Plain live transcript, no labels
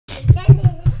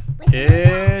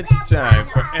It's time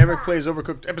for Eric Plays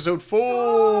Overcooked Episode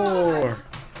 4!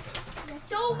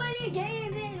 So many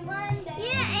games in one day.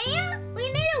 Yeah, and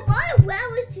we made a lot of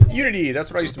levels today. Unity,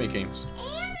 that's what I used to make games.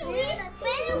 And we made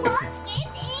a lot of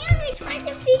games and we tried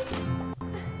to beat.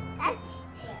 That's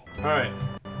Alright.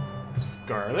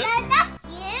 Scarlet. That's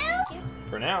you?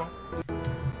 For now.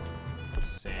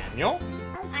 Samuel.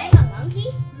 I'm a monkey?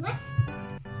 What?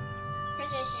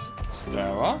 Position.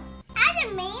 Stella. I'm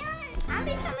a man. I'm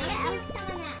becoming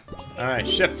someone else. Alright,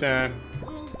 chef time.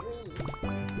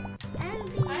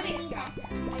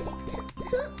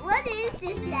 What is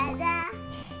this, Dada?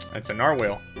 That's a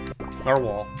narwhal.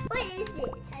 Narwhal. What is this?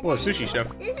 Well, a sushi chef.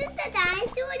 This is the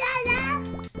dinosaur, Dada?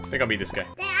 I think I'll be this guy.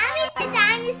 Then I'm the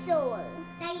dinosaur.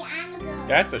 Daddy, I'm the girl.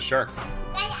 That's a shark.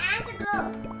 Daddy, I'm the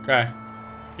girl. Okay.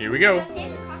 Here we go. No,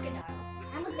 Sam's a crocodile.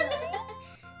 I'm a girl.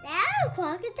 That's a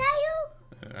crocodile?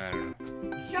 I don't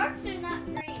know. Sharks are not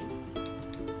green.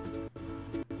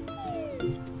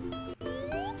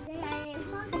 Then I am a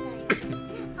crocodile.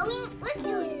 Let's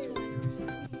do this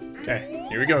one. Okay,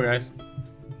 here we go, guys.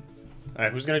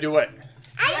 Alright, who's gonna do what?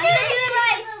 I do the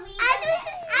rice.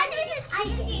 I do the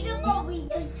chicken. I do the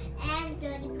burritos and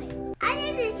dirty plates. I do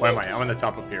the chicken. Where am I? I'm on the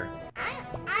top up here. I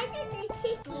do the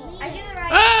chicken. I do the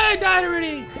rice. I died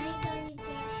already!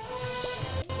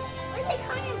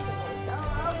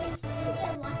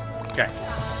 Okay.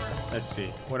 Let's see.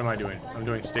 What am I doing? I'm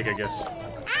doing steak, I guess.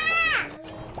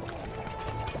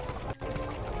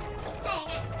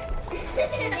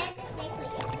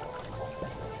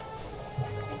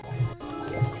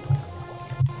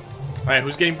 Alright,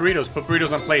 who's getting burritos? Put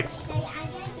burritos on plates.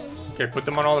 Okay, put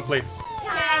them on all the plates. Okay,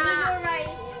 I need more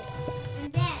rice.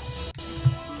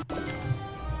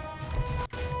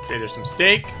 Okay, there's some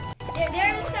steak.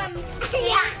 There's some.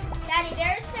 Yes, Daddy.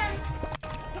 There's some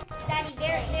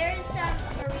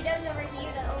burritos over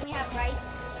here that only have rice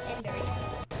and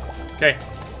burritos. Okay.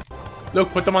 Look,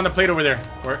 put them on the plate over there.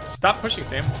 Or stop pushing,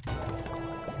 Sam.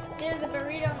 There's a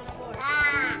burrito on the floor.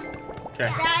 Okay.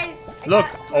 Guys. Look,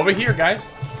 over here, guys.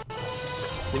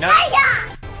 You're not.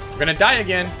 We're gonna die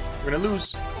again. We're gonna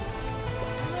lose.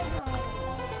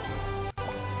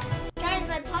 Guys,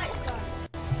 my pot is gone.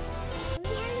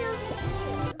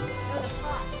 Oh, the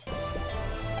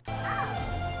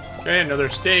pot. Okay, another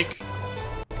steak.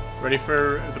 Ready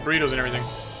for the burritos and everything.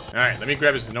 Alright, let me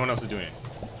grab this because no one else is doing it.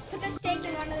 Put the steak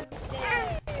in one of the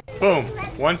things. Boom.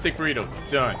 One steak burrito.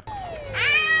 Done.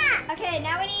 Okay,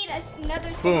 now we need another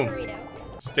steak Boom. burrito.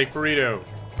 Steak burrito.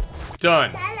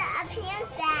 Done.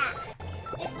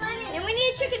 And we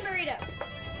need a chicken burrito.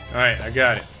 Alright, I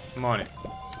got it. I'm on it.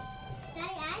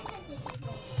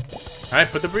 Alright,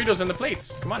 put the burritos on the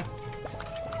plates. Come on.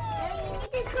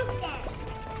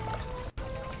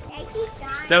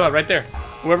 Stella, right there.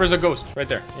 Whoever's a ghost, right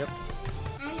there. Yep.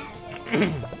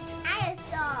 I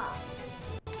saw.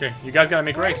 Okay, you guys gotta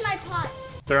make Where's rice. my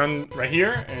pots? They're on right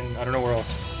here, and I don't know where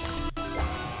else.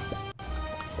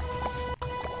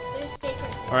 There's steak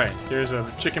right there. Alright, there's a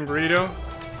chicken burrito.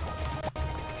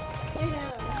 There's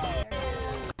another one.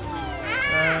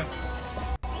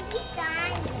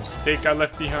 Some steak I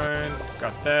left behind.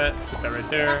 Got that. Put that right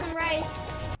Got there. some rice.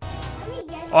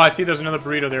 Oh, I see there's another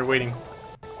burrito there waiting.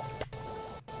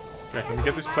 Okay, let me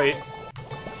get this plate.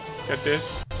 Get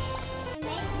this.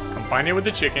 Combine it with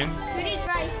the chicken. Who needs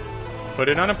rice? Put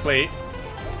it on a plate.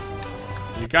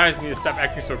 You guys need to stop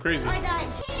acting so crazy. I died.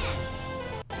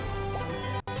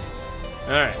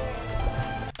 Alright.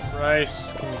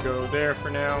 Rice can go there for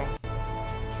now.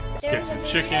 Let's get There's a some burrito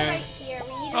chicken. right here.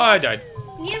 We need to Oh, I died.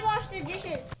 We need to wash the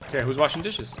dishes. Okay, who's washing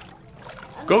dishes?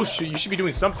 Ghost, you should be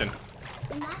doing something.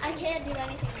 I can't do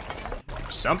anything.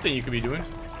 Something you could be doing.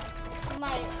 My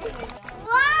fingers gone.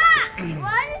 What?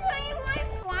 What is my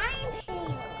frying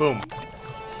pan? Boom.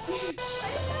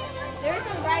 There's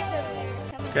some rice over there.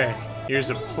 Some Okay, here's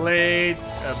a plate,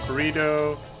 a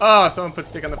burrito. Oh, someone put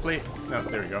steak on the plate. No,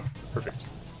 there we go. Perfect.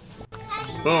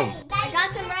 Boom. I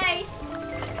got some rice.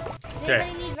 Does Okay.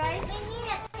 anybody need rice? We need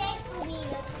a steak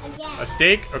burrito again. A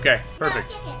steak? Okay,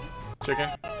 perfect. Chicken.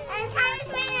 And time's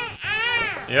running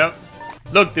out. Yep.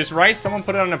 Look, this rice, someone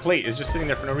put it on a plate. It's just sitting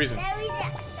there for no reason. We didn't make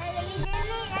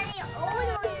any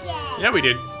orders yet. Yeah, we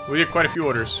did. We did quite a few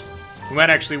orders. We might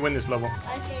actually win this level.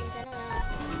 I think.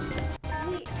 I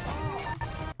don't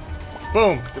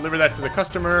know. Boom. Deliver that to the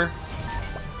customer.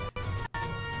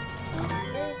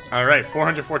 All right,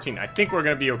 414. I think we're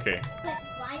going to be okay. But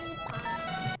why is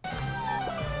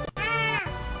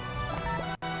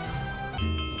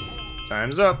it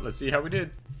Time's up. Let's see how we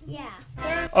did. Yeah.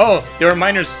 Oh, there were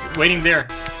miners waiting there.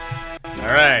 All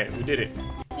right, we did it.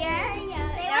 Yeah.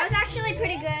 That was actually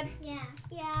pretty good. Yeah.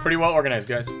 Pretty well organized,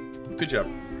 guys. Good job.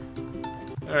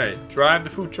 Alright, drive the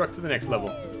food truck to the next level.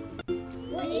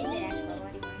 What is the next level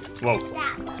anymore? Whoa,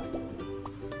 That.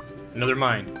 another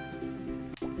mine.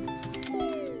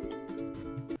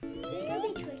 It's gonna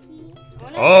be tricky.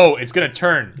 Oh, it's gonna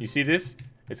turn. You see this?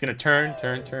 It's gonna turn.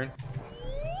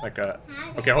 Like a...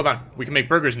 Okay, hold on. We can make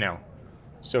burgers now.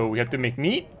 So we have to make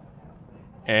meat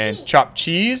and chop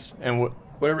cheese and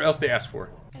whatever else they ask for.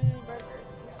 And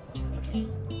burgers. Okay.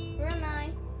 Where am I?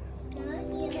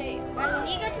 Okay. I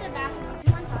need to go to the bathroom. Can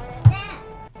someone pause it?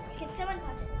 Can someone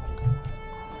pause it?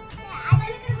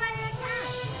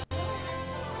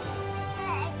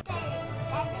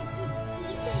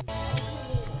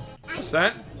 What's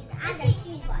that?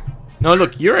 No,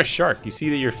 look, you're a shark. You see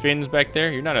that your fins back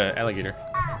there? You're not an alligator.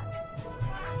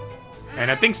 And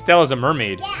I think Stella's a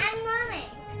mermaid. Yeah, I'm a mermaid.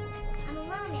 I'm a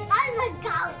mermaid. I was a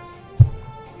ghost.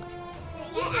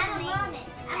 Yeah, I'm a mermaid.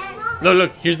 I'm a mermaid. Look,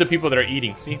 look, here's the people that are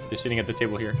eating. See? They're sitting at the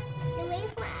table here. The way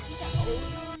for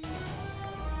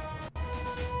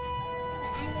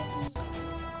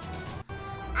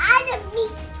I'm the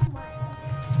meat one.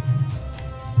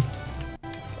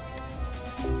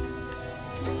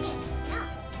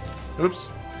 No. Oops.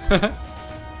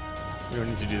 We don't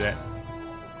need to do that.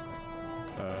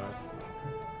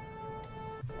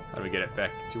 How do we get it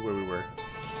back to where we were?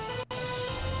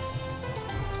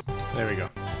 There we go.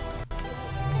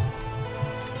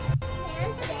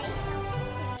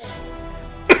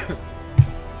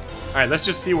 Alright, let's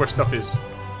just see where stuff is.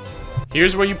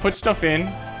 Here's where you put stuff in.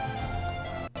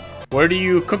 Where do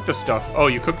you cook the stuff? Oh,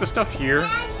 you cook the stuff here.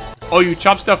 Oh, you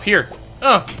chop stuff here.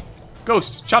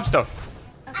 Ghost, chop stuff.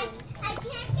 I can't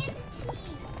get the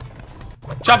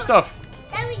cheese. Chop stuff.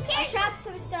 Then we I can't chopped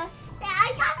some stuff.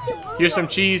 I chopped the boo. Here's some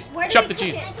cheese. Where do Chop we the cook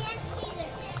cheese. it? I can't see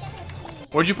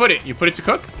it. Where'd you put it? You put it to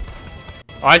cook?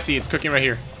 Oh, I see. It's cooking right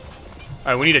here.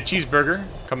 Alright, we need a cheeseburger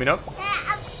coming up.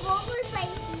 That burger's right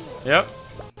here. Yep.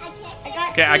 I can't I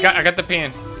get got Okay, I got the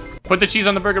pan. Put the cheese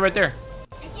on the burger right there.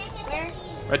 I can't get Where? the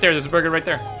cheese. Right there. There's a burger right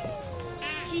there.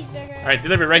 Cheeseburger. Alright,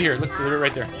 deliver it right here. Look, deliver it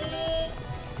right there.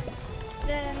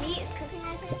 The meat is cooking,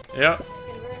 I think. Yep.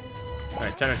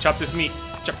 Alright, time to chop this meat.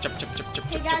 Chop, chop, chop, chop, chop,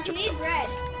 Hey chop, guys, chop, we chop. need bread.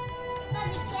 But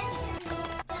we can't do this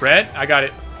stuff. Bread? I got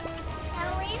it.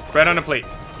 Now Bread on a plate.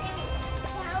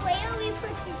 where do we put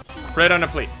the cheese? Bread on a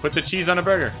plate. Put the cheese on a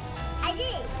burger. I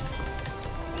did.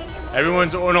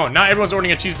 Everyone's... Oh, no. Not everyone's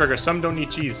ordering a cheeseburger. Some don't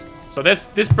need cheese. So this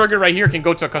burger right here can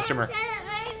go to a customer.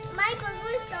 My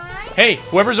burger's done. Hey,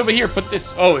 whoever's over here, put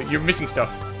this... Oh, you're missing stuff.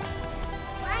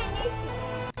 What am I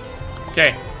missing?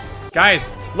 Okay.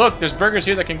 Guys, look. There's burgers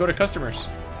here that can go to customers.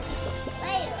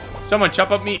 Wait. Someone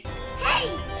chop up meat. Hey!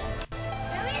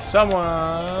 There is-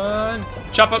 Someone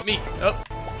chop up meat. Oh.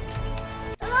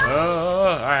 Hello?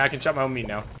 Oh. Alright, I can chop my own meat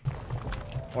now.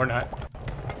 Or not.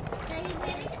 Where do we put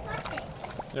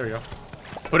it? There we go.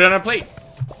 Put it on a plate.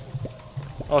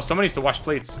 Oh, someone needs to wash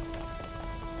plates.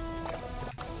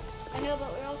 I know,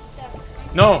 but we're all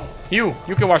stuck. No, you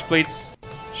can wash plates.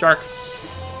 Shark.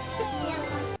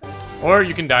 Or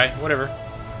you can die, whatever.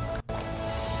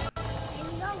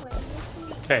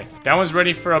 Okay, that one's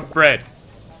ready for a bread.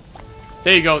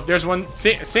 There you go, there's one.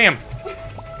 Sam.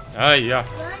 Yeah.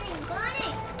 Burning,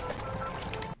 burning.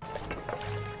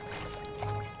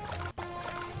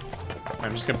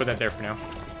 I'm just gonna put that there for now.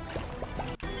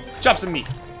 Chop some meat.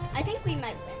 I think we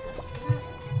might win.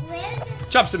 Where's the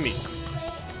Chop some meat.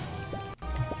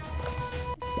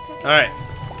 Alright.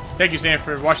 Thank you, Sam,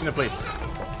 for washing the plates.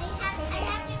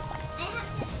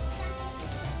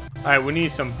 Alright, we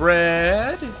need some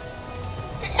bread.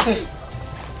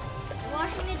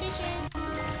 Washing the dishes.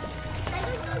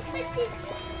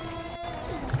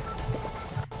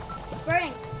 It's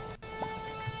burning.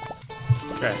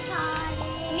 Okay.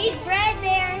 We need bread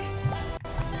there.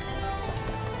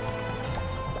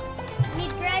 We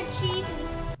need bread, cheese, and...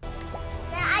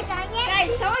 Guys,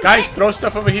 someone Guys, get... throw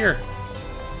stuff over here.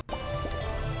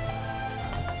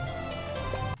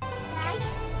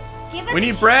 Give us We a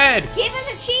need bread. Give us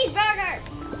a cheeseburger.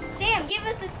 Sam, give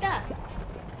us the stuff.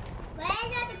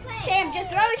 Sam, just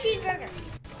throw a cheeseburger.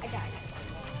 I died.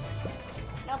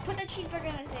 Now put the cheeseburger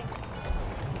in this thing.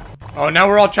 Oh, now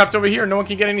we're all trapped over here. No one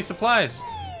can get any supplies.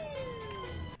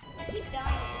 I keep dying.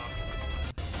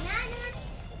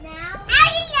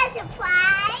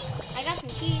 I got some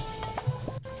cheese.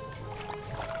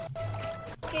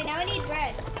 Okay, now we need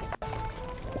bread.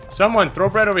 Someone, throw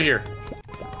bread over here.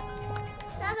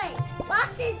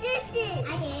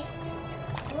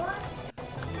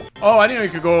 Oh, I didn't know you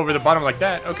could go over the bottom like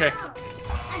that. Okay.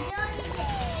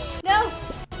 No!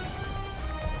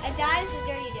 I died with the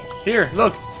dirty dish. Here,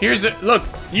 look. Here's it. Look,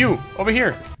 you, over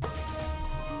here.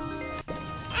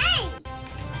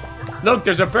 Look,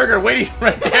 there's a burger waiting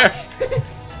right there.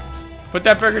 Put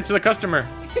that burger to the customer.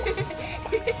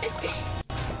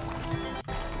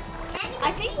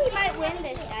 I think we might win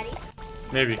this, Daddy.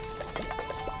 Maybe.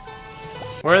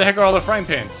 Where the heck are all the frying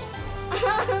pans? Where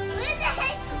the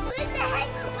heck?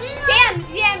 Sam,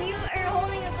 you are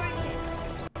holding a frying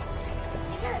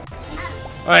pan.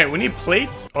 Alright, we need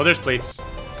plates. Oh, there's plates.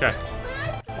 Okay.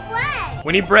 What?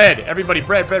 We need bread. Everybody,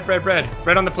 bread.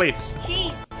 Bread on the plates.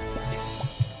 Cheese.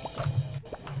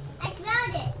 I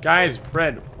found it. Guys,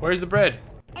 bread. Where's the bread?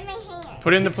 In my hand.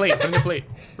 Put it in the plate. Put it in the plate.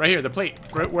 Right here, the plate.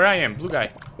 Where I am. Blue guy.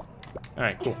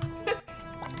 Alright, cool.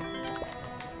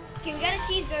 Okay, we got a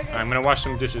cheeseburger. I'm gonna wash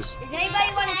some dishes. Does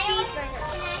anybody want a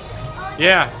cheeseburger?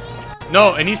 Yeah.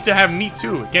 No, it needs to have meat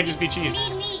too. It can't just be We cheese.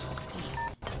 need meat.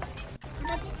 How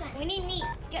about this one? We need meat.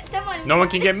 Get someone. No one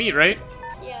can get meat, right?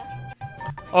 Yeah.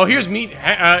 Oh, here's meat.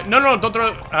 No, don't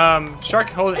throw. Shark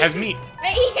has meat.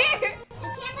 Right here. You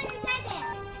can't put it inside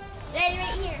there. Daddy,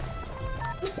 right here.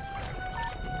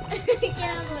 Get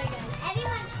out of the way, guys.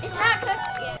 Everyone. It's not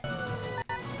cooked yet.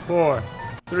 4,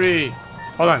 3.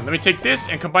 Hold on. Let me take this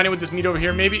and combine it with this meat over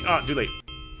here. Maybe. Oh, too late.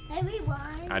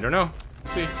 Everyone. I don't know.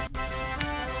 Let's see.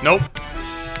 Nope.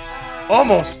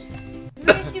 Almost. We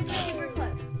were super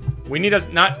close. We need us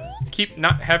keep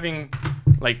not having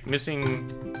like missing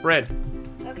bread.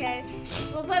 Okay.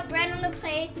 We'll put bread on the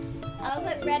plates. I'll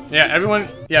put bread. Yeah, each everyone.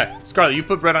 plate. Yeah, Scarlett, you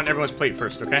put bread on everyone's plate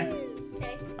first, okay?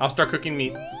 Okay. I'll start cooking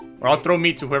meat, or I'll throw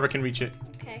meat to whoever can reach it.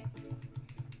 Okay.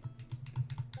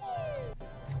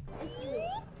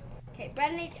 Okay.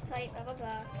 Bread on each plate. Blah blah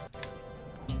blah.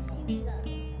 Here we go.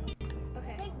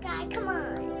 Okay. Big guy, come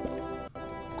on.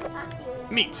 Talk to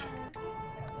you. Meat.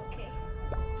 Okay.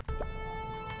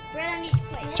 Bread on each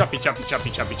plate. Choppy. Don't put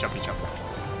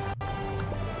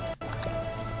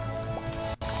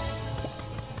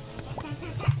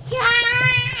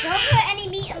any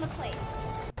meat on the plate.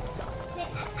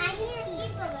 I need a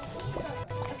cheeseburger.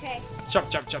 Okay. Chop.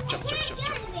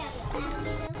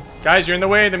 Guys, you're in the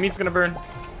way. The meat's gonna burn.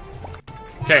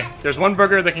 Okay, there's one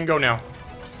burger that can go now.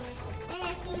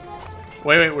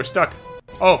 Wait, we're stuck.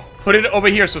 Oh, put it over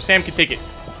here so Sam can take it.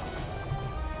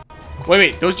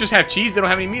 Wait, those just have cheese? They don't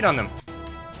have any meat on them.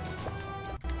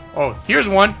 Oh, here's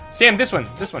one. Sam, this one.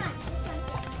 I'm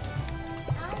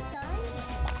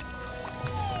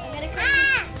gonna cook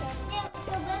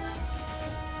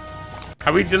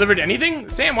Have we delivered anything?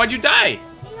 Sam, why'd you die?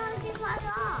 I'm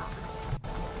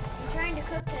trying to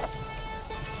cook this.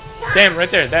 Sam,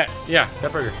 right there. That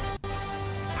burger.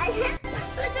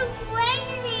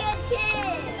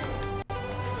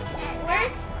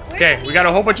 Where's Okay, the we meat? got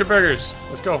a whole bunch of burgers.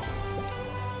 Let's go.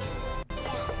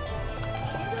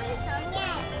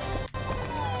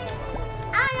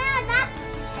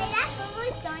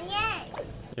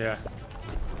 Yeah.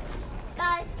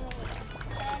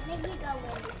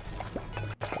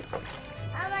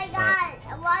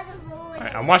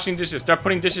 Alright, I'm washing dishes. Start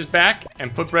putting dishes back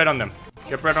and put bread on them.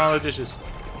 Get bread on all the dishes.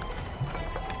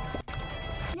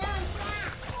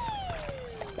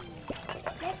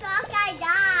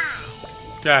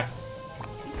 Okay.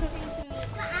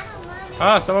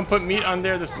 Ah, someone put meat on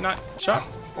there that's not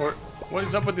chopped? Or what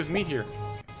is up with this meat here?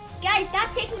 Guys,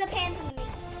 stop taking the pan from me.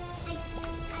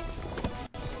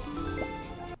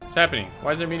 What's happening?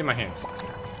 Why is there meat in my hands?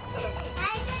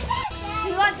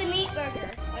 Who wants a meat burger?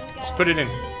 One guy. Just put it in.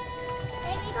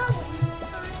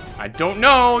 I don't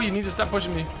know. You need to stop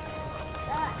pushing me.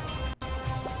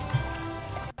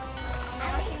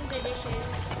 Washing the dishes.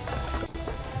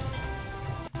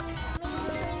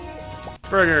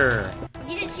 Burger.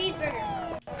 We need a cheeseburger.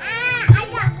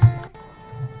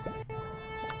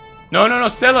 No.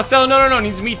 Stella, no.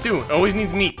 Needs meat too. Always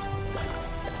needs meat.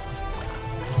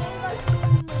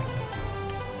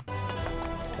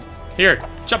 Here,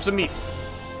 chop some meat.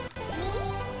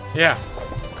 Yeah.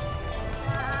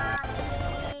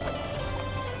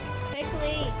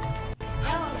 Quickly.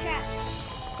 No, I'm trapped.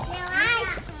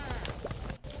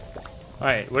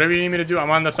 Alright, whatever you need me to do, I'm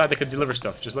on the side that could deliver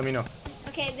stuff. Just let me know.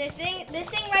 Okay, this thing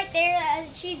right there as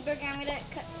a cheeseburger. I'm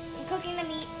cooking the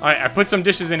meat. Alright, I put some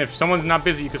dishes in. If someone's not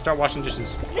busy, you can start washing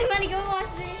dishes. Somebody go wash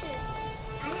the dishes.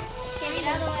 Okay, get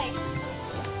out of the way.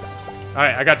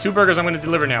 Alright, I got 2 burgers I'm going to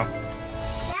deliver now.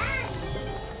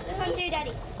 This one too,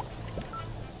 Daddy.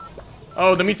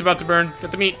 Oh, the meat's about to burn.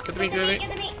 Get the meat. Get the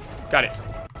meat. Got it.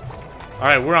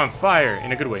 Alright, we're on fire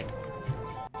in a good way.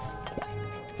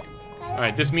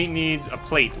 Alright, this meat needs a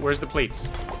plate. Where's the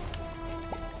plates?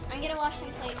 I'm gonna wash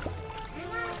some plates.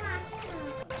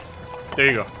 There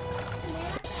you go.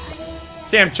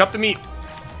 Sam, chop the meat.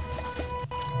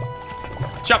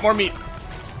 Chop more meat.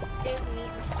 There's the meat.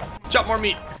 Chop more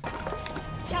meat.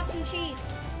 Chop some cheese.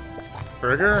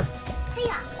 Burger.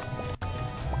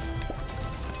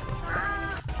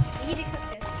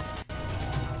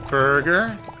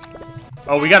 burger.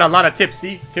 Oh, we got a lot of tips.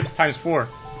 See? Tips times 4.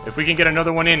 If we can get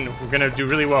another one in, we're gonna do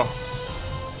really well.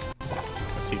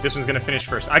 Let's see. This one's gonna finish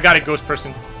first. I got it, ghost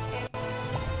person.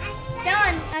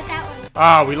 Done. Not that one.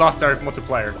 Ah, we lost our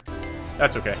multiplier.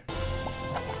 That's okay.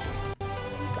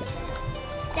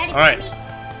 Daddy, All right. meat.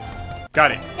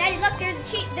 Got it. Daddy, look.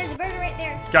 There's a burger right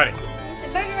there. Got it. The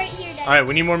burger right here, Daddy. All right,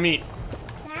 we need more meat.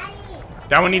 Daddy.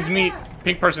 That one needs meat.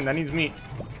 Pink person, that needs meat.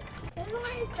 This one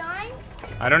is done.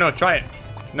 I don't know. Try it.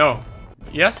 No.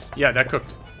 Yes? Yeah, that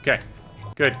cooked. Okay.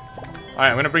 Good. All right,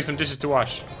 I'm gonna bring some dishes to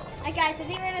wash. Alright, guys. I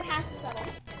think we're gonna pass this level.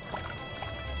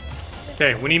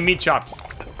 Okay, we need meat chopped.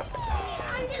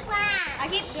 Underground. I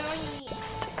keep throwing the meat.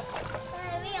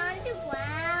 We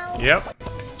underground. Yep.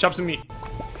 Chop some meat.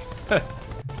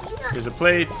 Here's a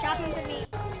plate. Chopping some meat.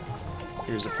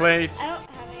 Here's a plate. I don't have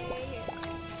any right here.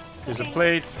 Here's a Okay.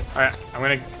 plate. All right, I'm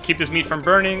gonna keep this meat from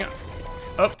burning.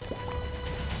 Oh.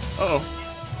 Uh-oh.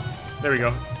 There we go.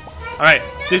 All right,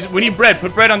 we need bread.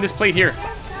 Put bread on this plate here.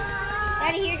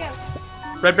 Daddy, here you go.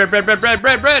 Bread.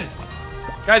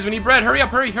 Guys, we need bread. Hurry up,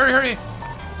 hurry.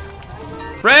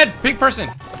 Bread, pig person.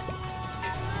 Stop.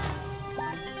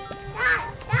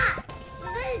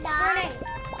 We're gonna die. Burning.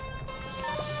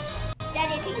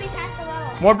 Daddy, I think we passed the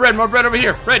level. More bread over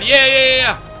here. Bread,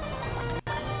 yeah.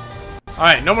 All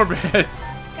right, no more bread.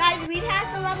 Guys, we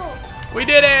passed the level. We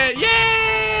did it,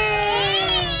 yay!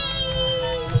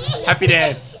 Happy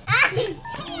dance.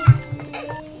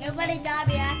 Nobody died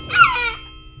by accident.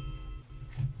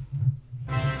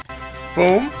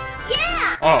 Boom.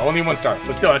 Yeah. Oh, only 1 star,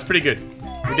 but still, that's pretty good.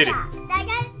 We did it. That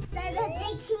got the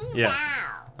king Yeah.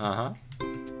 now. Uh-huh.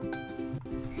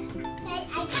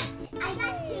 I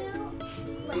got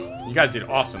 2. You guys did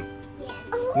awesome. Yeah.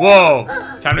 Whoa!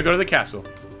 Time to go to the castle.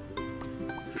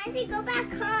 How do you go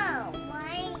back home?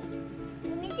 Why? We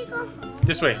need to go home.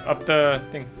 This way, up the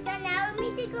thing. So now we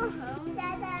need to go home,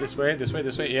 Dada. This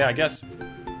way. Yeah, I guess.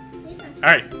 All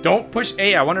right, don't push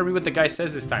A. I want to read what the guy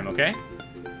says this time, okay?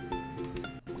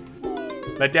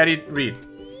 Let Daddy read.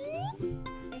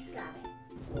 Let's go.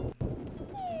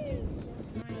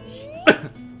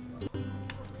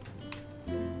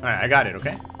 All right, I got it,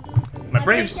 okay? My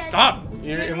brain, stop!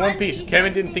 You're in one piece.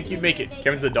 Kevin didn't think you'd make it.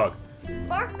 Kevin's the dog.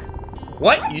 Bark.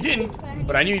 What? You didn't?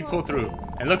 But I knew you'd pull through.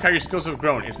 And look how your skills have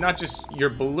grown. It's not just your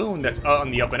balloon that's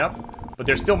on the up and up, but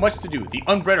there's still much to do. The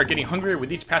unbred are getting hungrier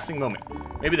with each passing moment.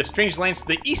 Maybe the strange lands to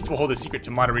the east will hold a secret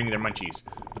to moderating their munchies.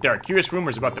 But there are curious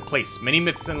rumors about the place, many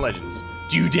myths and legends.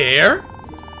 Do you dare?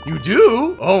 You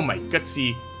do? Oh, my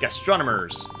gutsy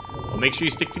gastronomers. Well, make sure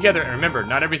you stick together, and remember,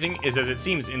 not everything is as it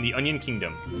seems in the Onion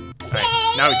Kingdom. Alright,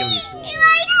 now we can leave.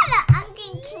 I'm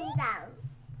getting kingdom.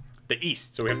 The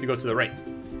east, so we have to go to the right.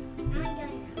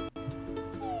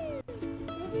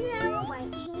 This is our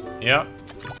white king. Yep,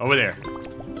 over there.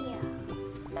 Yeah.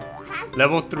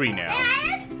 Level 3 now.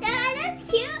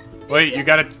 That's cute. Wait, you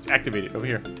gotta activate it over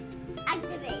here.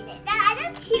 Activate it.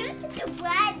 That's cute. The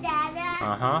blood, Dada.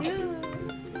 Uh-huh. Ooh.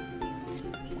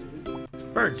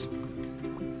 Birds.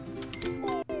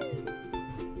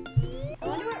 I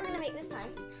wonder what we're gonna make this time.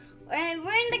 We're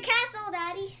in the castle,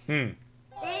 Daddy.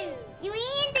 You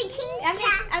in the king's At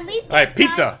castle. least. All right, get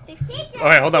pizza. 5, 6, 6.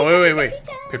 Okay, hold on, wait.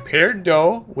 Pizza. Prepare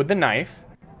dough with the knife,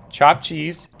 chop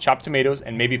cheese, chop tomatoes,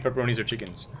 and maybe pepperonis or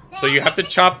chickens. So you have to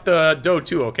chop the dough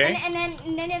too, okay? And then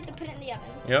you have to put it in the oven.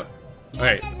 Yep.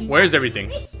 Alright, where's everything?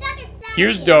 We stuck inside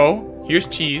Here's here. dough, here's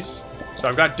cheese. So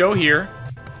I've got dough here.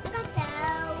 I got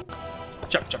dough.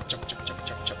 Chop.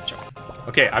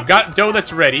 Okay, I've got dough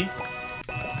that's ready.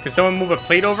 Can someone move a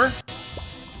plate over?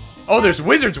 Oh, there's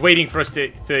wizards waiting for us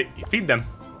to feed them.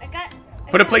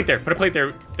 Put a plate there.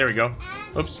 There we go.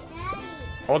 Oops. Daddy,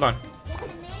 Hold on. the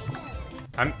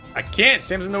tomato. I can't.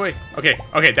 Sam's in the way. Okay,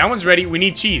 that one's ready. We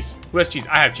need cheese. Who has cheese?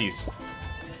 I have cheese.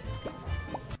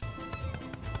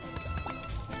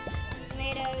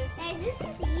 Tomatoes. Hey, this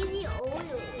is easy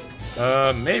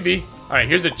oil. Maybe. Alright,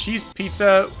 here's a cheese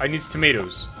pizza. I need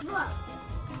tomatoes. Look.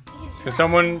 Can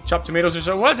someone chop tomatoes or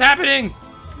so? What's happening?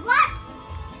 What?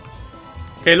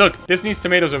 Okay, look. This needs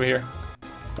tomatoes over here.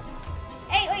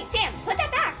 Hey, wait, Sam, put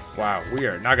that back. Wow, we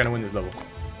are not gonna win this level.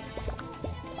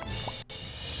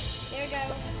 There we go.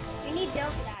 We need dough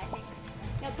for that, I think.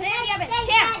 No, put it in the oven.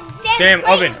 Sam, Sam, Sam,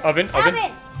 plate. oven.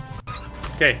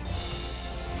 Okay,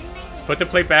 put the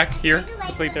plate back here.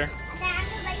 The plate there.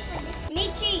 We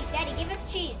need cheese. Daddy, give us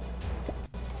cheese.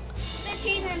 Put the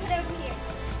cheese and then put it over here.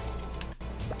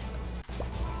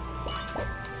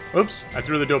 Oops, I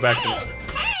threw the dough back.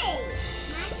 Hey!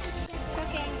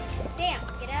 Cooking. Sam,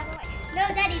 get out of the way. No,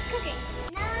 Daddy, it's cooking.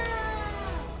 No!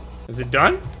 Is it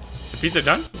done? Is the pizza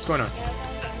done? What's going on? No, it's on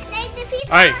the oven. The pizza.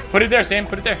 Alright, put it there, Sam.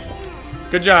 Put it there.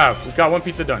 Good job. We got one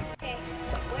pizza done. Okay,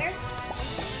 where?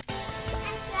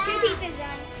 2 pizzas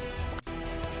done.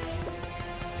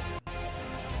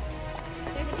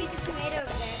 There's a piece of tomato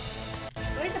over there.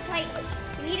 Where's the plates?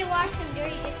 We need to wash some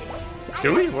dirty dishes.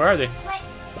 Do we? Where are they? Wait,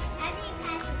 how do you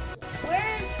pass this?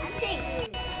 Where's the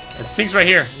sink? The sink's right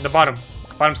here in the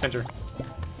bottom center.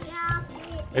 Yeah,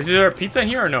 Is there a pizza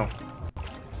here or no?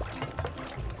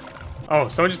 Oh,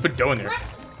 someone just put dough in there.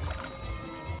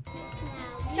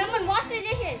 Someone wash the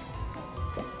dishes.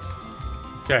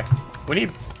 Okay, we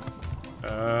need.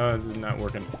 This is not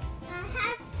working.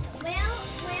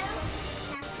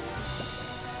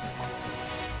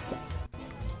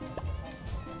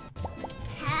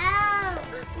 Help!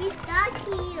 We stuck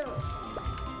here.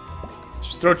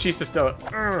 Just throw cheese to Stella.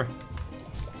 All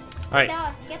right.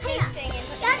 Stella, get this thing and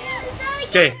put it in.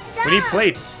 Okay, we need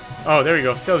plates. Oh, there we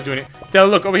go. Stella's doing it. Stella,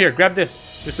 look over here. Grab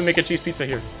this. This will make a cheese pizza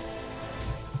here.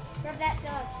 Grab that,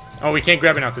 Stella. Oh, we can't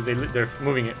grab it now because they're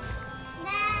moving it.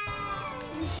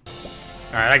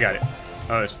 All right, I got it.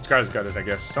 Oh, Scar's got it, I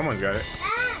guess. Someone's got it.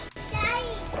 Daddy.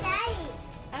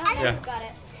 I don't think Yeah. I've got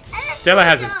it. Stella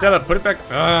has it. Stella, put it back.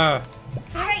 Put it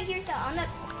right here, Stella. On the.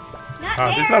 Not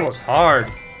there. This level's hard.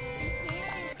 I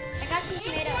got some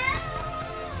tomatoes.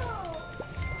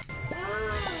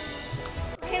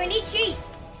 Okay, we need cheese.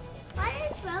 Why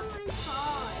is Roman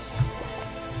hard?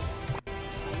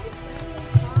 Why is Roman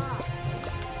hard?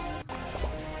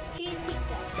 Cheese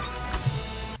pizza.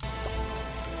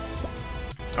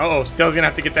 Uh-oh, Stella's gonna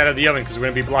have to get that out of the oven because we're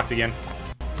gonna be blocked again.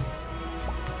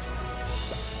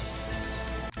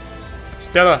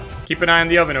 Stella, keep an eye on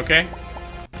the oven, okay?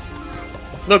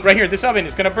 Look, right here, this oven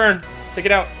is gonna burn. Take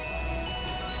it out.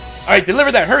 All right,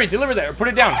 deliver that. Hurry, deliver that or put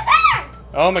it down.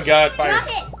 Oh my God, fire. Drop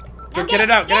it. Now Get it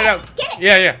out, get it out. Get it.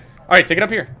 Yeah, yeah. All right, take it up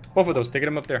here. Both of those, take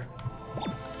them up there.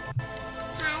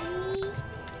 Honey.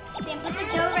 Sam, put the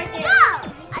dough right there. No!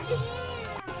 I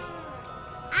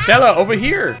just... Stella, over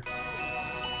here.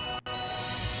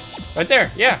 Right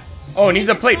there, yeah. Oh, it needs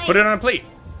a plate. Put it on a plate.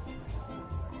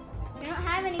 We don't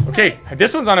have any Okay, plates.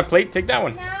 this one's on a plate. Take that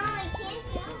one. No, I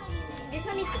can't do it. This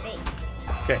one needs to bake.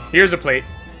 Okay, here's a plate.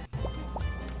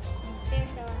 There,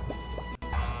 Stella.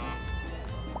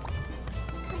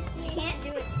 You can't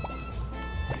do it.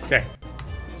 Okay,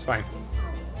 it's fine.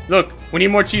 Look, we need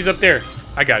more cheese up there.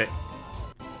 I got it.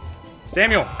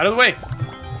 Samuel, out of the way.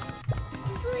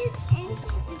 This one is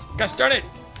in... Gosh darn it.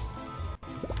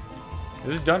 Is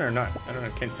this done or not? I don't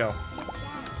know, can't tell.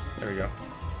 There we go.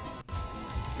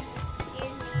 Excuse me.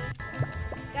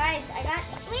 Guys, I got...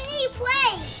 We need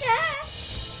plates.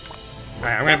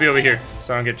 Alright, I'm gonna be over here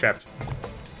so I don't get trapped.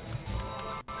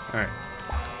 Alright.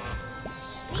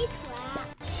 We clap.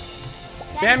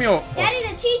 Samuel! Oh, Daddy,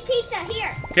 the cheese pizza,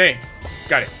 here. okay,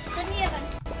 got it. Put it in the oven.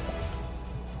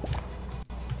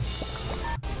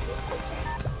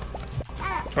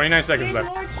 29 seconds Here's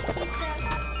left. more pizza.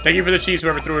 Thank you for the cheese,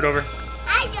 whoever threw it over.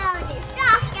 I know this.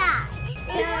 Stop,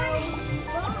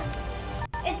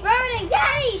 It's burning,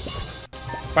 Daddy!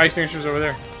 Fire extinguishers over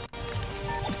there.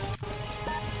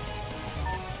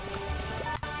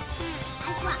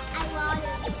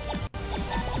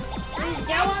 There's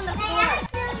dough on the floor.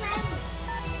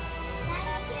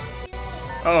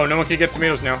 Uh oh, no one can get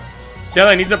tomatoes now.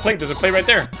 Stella needs a plate. There's a plate right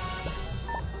there.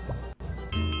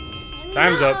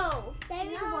 Time's up.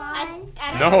 I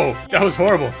don't No, know. that was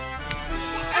horrible.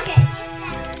 Okay,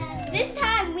 this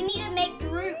time we need to make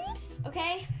groups,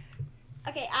 okay?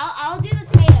 Okay, I'll do the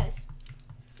tomatoes.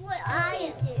 What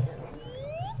I do?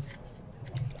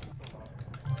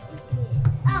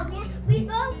 Oh, we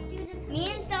both do the tomatoes.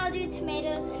 Me and Stella do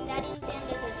tomatoes, and Daddy and Sam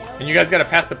do the dough. And you guys gotta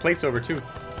pass the plates over too.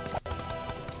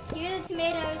 Here are the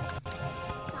tomatoes.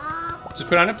 Just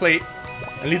put it on a plate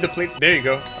and leave the plate. There you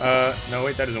go. No,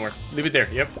 wait, that doesn't work. Leave it there.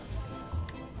 Yep.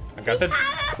 I got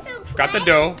the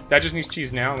dough. That just needs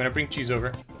cheese now. I'm gonna bring cheese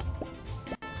over.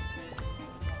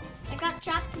 I got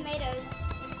chopped tomatoes.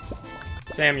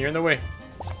 Sam, you're in the way.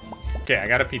 Okay, I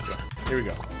got a pizza. Here we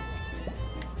go.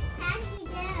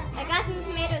 I got some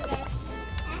tomatoes, guys.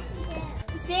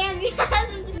 Sam, you have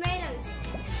some tomatoes.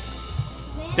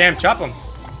 Sam, chop them.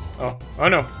 Oh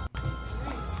no.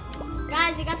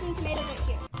 Guys, I got some tomatoes right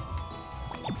here.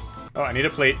 Oh, I need a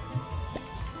plate.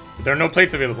 There are no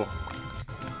plates available.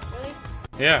 Really?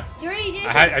 Yeah. Dirty dishes.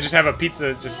 I just have a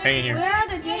pizza just hanging here. Where are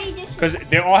the dirty dishes? Because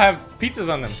they all have pizzas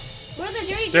on them. Where are the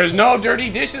dirty dishes? There's no dirty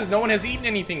dishes. No one has eaten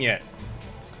anything yet.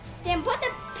 Sam, put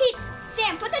the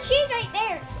cheese right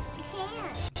there. You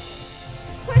can't.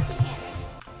 Of course you can.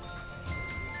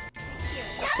 Here.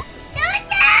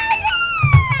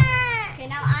 Okay,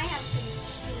 now I have some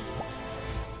cheese.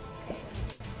 Okay.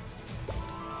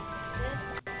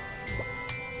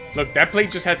 This. Look, that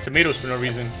plate just has tomatoes for no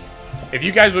reason. If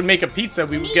you guys would make a pizza,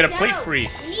 we would get a plate free.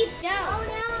 We need dough. Oh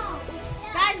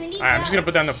no. Guys, we need dough. Alright, I'm just gonna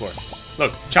put that on the floor.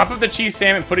 Look, chop up the cheese,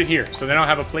 Sam, and put it here. So then I'll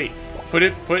have a plate. Put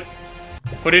it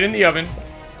in the oven.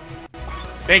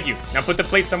 Thank you. Now put the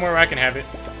plate somewhere where I can have it.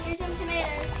 Here's some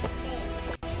tomatoes.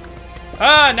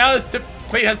 Ah, now this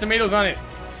plate has tomatoes on it.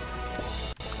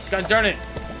 God darn it.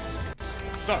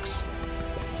 Sucks.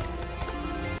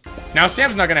 Now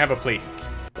Sam's not gonna have a plate.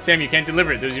 Sam, you can't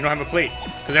deliver it. You don't have a plate.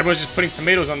 Because everyone's just putting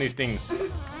tomatoes on these things. Stop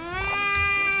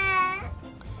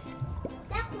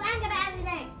crying about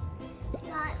everything.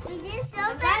 We did so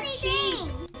many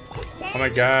things. Oh my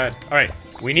god. Alright,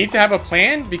 we need to have a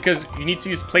plan because you need to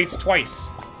use plates twice.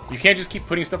 You can't just keep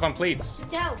putting stuff on plates.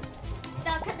 Dough.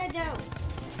 Stop, cut the dough.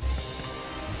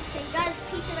 Okay, guys,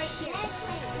 pizza right here.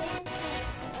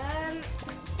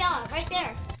 Stella, right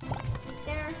there.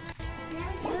 There.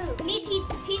 We need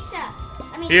pizza.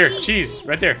 I mean, here, cheese.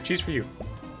 Right there. Cheese for you.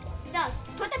 Stella,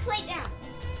 put the plate down.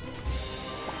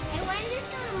 And when this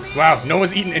gonna move? Wow, no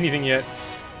one's eaten anything yet.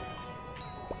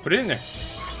 Put it in there.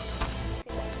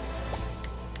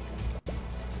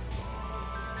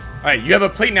 Alright, you have a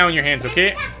plate now in your hands,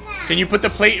 okay? Can you put the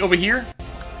plate over here?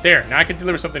 There, now I can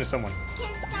deliver something to someone.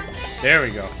 There we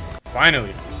go.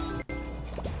 Finally.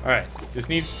 Alright, this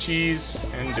needs cheese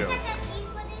and dough.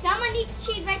 Someone needs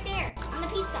cheese right there on the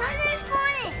pizza.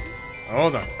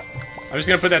 Hold on. I'm just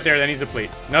gonna put that there. That needs a plate.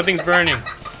 Nothing's burning.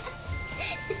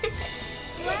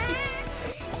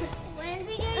 When's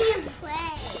he gonna play?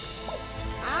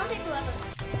 I don't think we'll ever.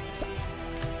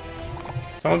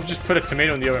 Someone just put a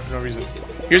tomato in the oven for no reason.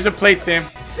 Here's a plate, Sam.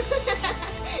 There's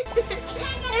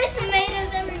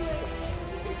tomatoes everywhere.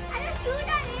 I just threw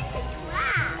that in the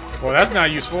trash. Well, that's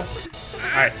not useful.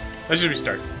 Alright, let's just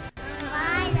restart.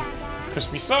 Why, Dada? Because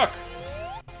we suck.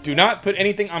 Do not put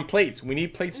anything on plates. We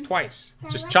need plates twice.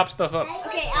 Just chop stuff up.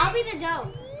 Okay, I'll be the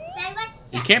dough.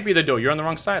 You can't be the dough. You're on the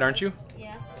wrong side, aren't you?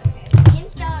 Yes. Okay. Me and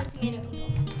Stella are tomato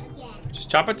people.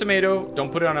 Just chop a tomato.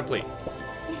 Don't put it on a plate.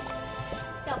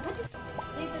 So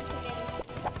leave the tomatoes.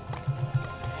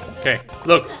 Okay,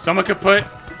 look. Someone could put...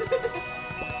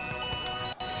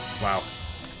 Wow.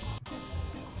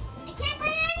 I can't put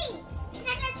any. It's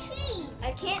like a tree.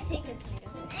 I can't take the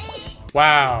tomatoes.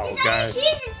 Wow, There's guys. only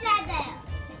cheese inside there.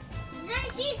 There's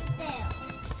only cheese there.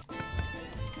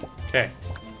 Okay.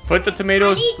 Put the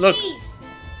tomatoes... I need Look. cheese.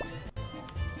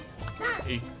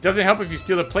 It doesn't help if you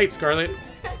steal the plate, Scarlett.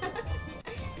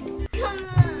 Come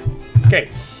on. Okay.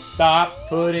 Stop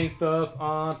putting stuff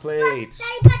on plates.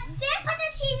 Daddy, put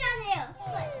the cheese on there.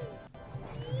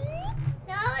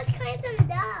 No, it's kind of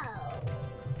dough.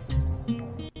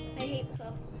 I hate this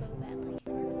level so badly.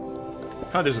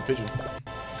 Oh, there's a pigeon.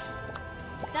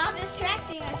 Stop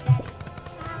distracting us, Daddy.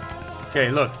 Okay,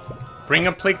 look. Bring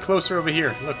a plate closer over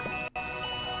here. Look.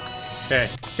 Okay.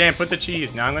 Sam, put the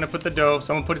cheese. Now I'm going to put the dough.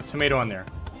 Someone put a tomato on there.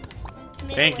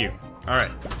 Tomato Thank where? you. All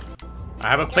right. I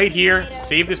have a plate some here. tomatoes.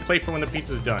 Save this plate for when the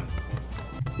pizza's done.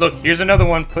 Look, here's another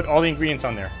one. Put all the ingredients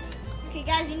on there. Okay,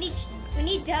 guys, we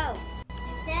need dough. All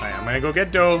right, I'm going to go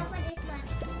get dough.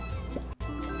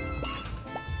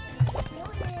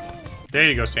 There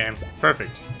you go, Sam.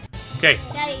 Perfect. Okay,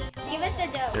 Daddy, give us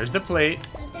the dough. there's the plate.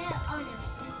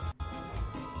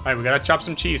 All right, we got to chop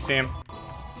some cheese, Sam.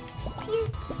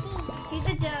 Here's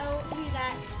the dough. Here's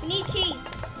that. We need cheese.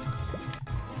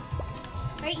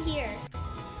 Right here.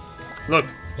 Look,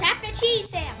 Chop the cheese,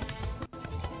 Sam.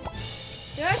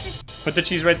 There's the put the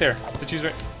cheese right there. Put the cheese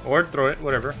right... Or throw it,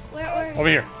 whatever. where Over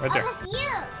here, right there.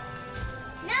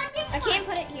 I can't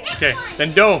put it here. Okay,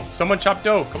 then dough. Someone chop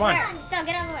dough. Come on. There. Stella,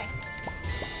 get out of the way.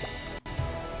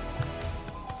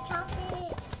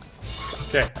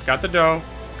 Okay, got the dough.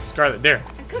 Scarlett, there.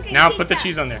 I'm cooking Now pizza. put the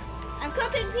cheese on there. I'm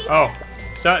cooking pizza. Oh,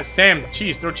 Sam,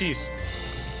 cheese. Throw cheese.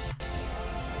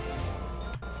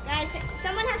 Guys,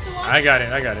 someone has to watch. I got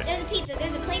it. I got it. There's a pizza.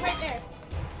 There's a plate right there.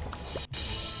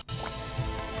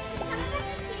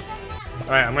 All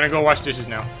right, I'm gonna go wash dishes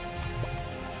now.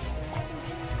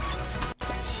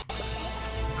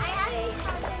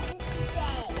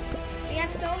 We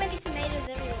have so many tomatoes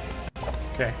everywhere.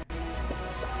 Okay.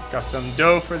 Got some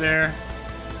dough for there.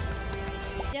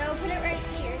 Dough, put it right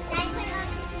here. I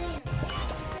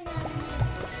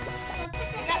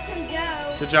got some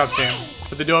dough. Good job, Sam.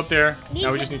 Put the dough up there.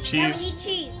 Now we just need Now cheese. we need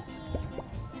cheese.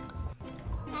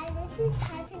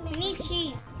 We need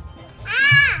cheese.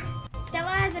 Stella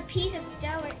has a piece of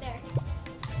dough right there.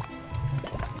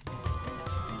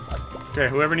 Okay,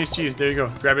 whoever needs cheese, there you go.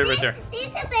 Grab it right there.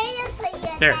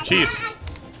 There, cheese.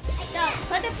 So,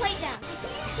 put the plate down.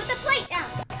 Put the plate down.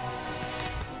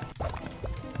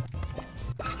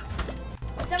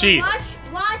 Someone Cheese.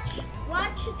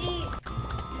 watch the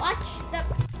Watch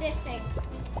this thing.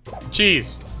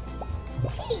 Cheese.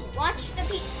 Watch the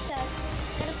pizza.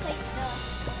 Get a plate, Stella.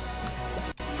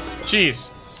 Cheese.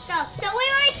 Stella,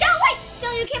 wait.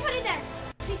 Stella, you can't put it there.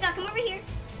 Please, Stella, come over here.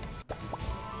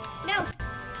 No.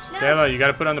 Stella, you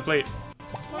gotta put it on the plate.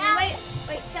 Well, wait,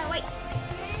 Stella, wait.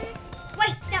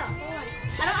 Wait, Stella, hold on.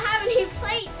 I don't have any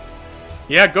plates.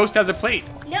 Yeah, Ghost has a plate.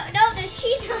 No, there's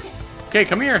cheese on it. Okay,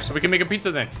 come here so we can make a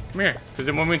pizza then. Come here. Because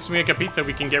then when we make a pizza,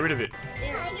 we can get rid of it.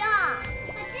 There. Yeah,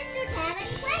 but this doesn't have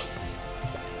any plates.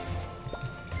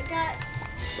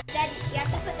 Daddy, you have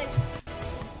to put the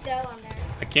dough on there.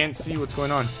 I can't see what's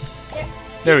going on. There.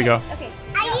 There we go. Okay.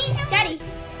 I need to- Daddy.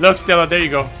 Look, Stella, there you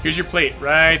go. Here's your plate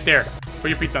right there. Put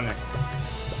your pizza on there.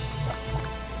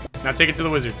 Now take it to the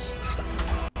wizards.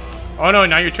 Oh no,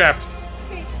 now you're trapped.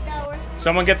 Okay, Stella,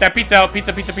 Someone get that pizza out.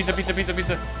 Pizza.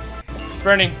 It's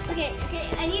burning. okay,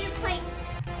 I need a plate.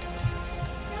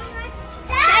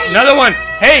 Daddy! Another one.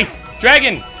 Hey,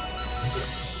 dragon. Daddy,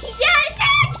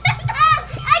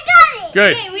 I got it!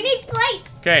 Good. Okay, we need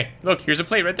plates. Okay, look, here's a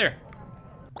plate right there.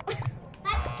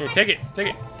 Okay, take it.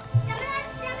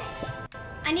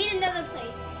 I need another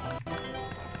plate.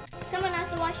 Someone has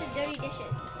to wash the dirty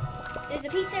dishes. There's a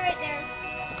pizza right there.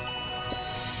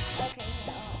 Okay.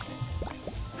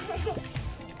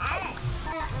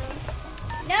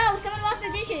 No, someone washed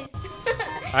the dishes.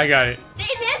 I got it. There's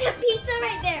a pizza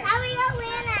right there. How we gonna win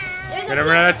now? There's Gonna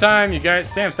run out of time. You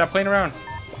guys, Sam, stop playing around.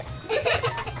 There's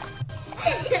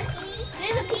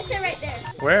a pizza right there.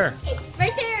 Where?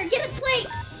 Right there. Get a plate.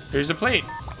 There's a plate.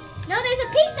 No, there's a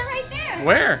pizza right there.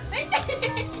 Where? Right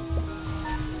there.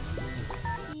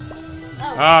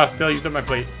 Oh, Ah, still used up my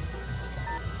plate.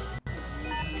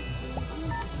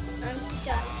 I'm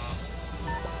stuck.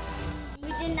 We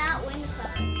did not win this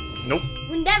level. Nope.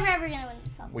 We're never ever gonna win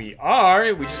this level. We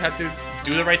are. We just have to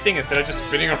do the right thing instead of just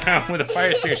spinning around with a fire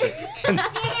extinguisher.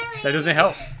 That doesn't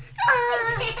help.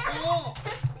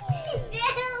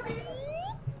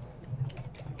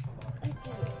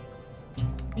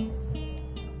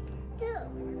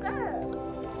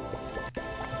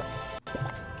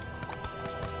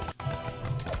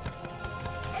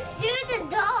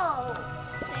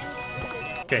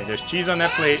 Okay, there's cheese on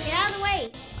that plate. Get out of the way.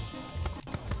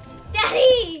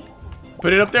 Daddy!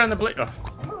 Put it up there on the plate. Oh,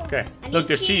 okay. I Look, need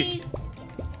there's cheese.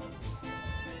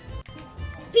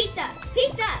 Pizza!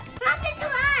 Pizza! Pass it to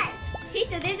us.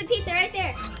 Pizza! There's a pizza right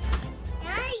there.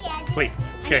 Plate.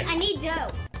 Okay. I need dough.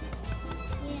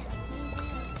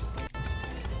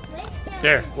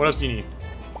 There. What else do you need?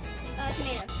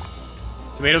 Tomato.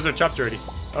 Tomatoes are chopped already.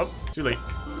 Oh, too late.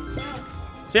 No.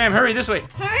 Sam, hurry this way.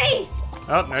 Hurry!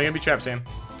 Oh, now you're gonna be trapped, Sam.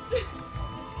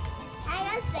 I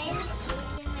gotta say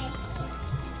this in my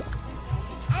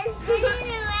and spin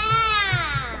it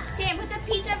around. Sam, put the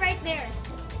pizza right there.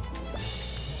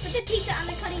 Put the pizza on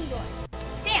the cutting board.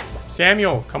 Sam!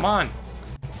 Samuel, come on.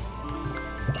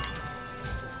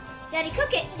 Daddy,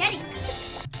 cook it! Daddy!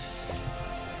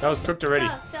 That was cooked already.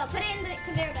 So put it in the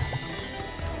conveyor belt.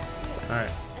 Alright.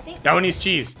 I think That one needs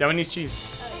cheese. That one needs cheese.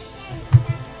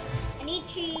 I need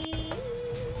cheese.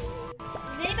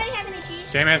 Does anybody have any cheese?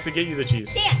 Sam has to get you the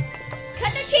cheese. Sam,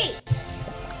 cut the cheese.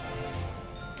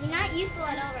 You're not useful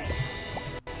at all right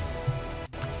now.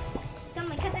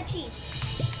 Someone cut the cheese.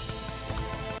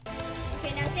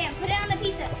 Okay, now Sam, put it on the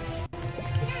pizza.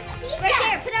 Right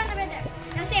there, put it on the right there.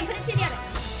 Now Sam, put it to the oven.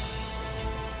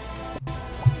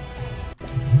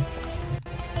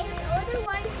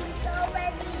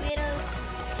 Tomatoes.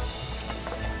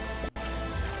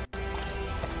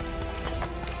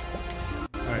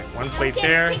 Alright, one Now, plate Sam,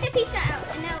 there. take the pizza out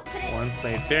and now put it. One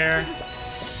plate there.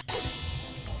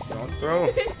 Don't throw.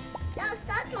 No,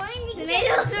 stop throwing the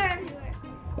Tomatoes are everywhere.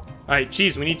 Alright,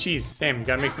 cheese. We need cheese. Sam, you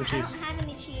gotta make some I cheese. don't have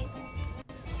any cheese.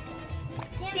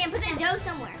 Sam, put the dough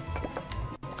somewhere.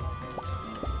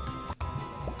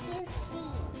 Here's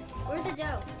cheese. Where's the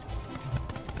dough?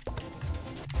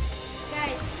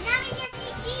 Guys, Now we just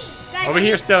need cheese. guys. Over I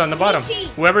here, need- still on the I need bottom. cheese.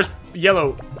 Whoever's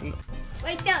yellow.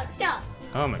 Wait, stop.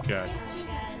 Oh my god. Oh my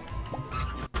god.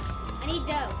 I need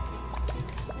dough.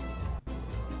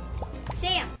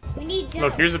 Sam, we need dough.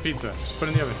 Look, here's a pizza. Just put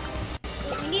it in the oven.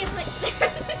 We need a plate.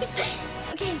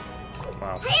 Okay.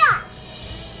 Wow. Hiya!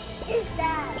 Is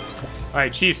that?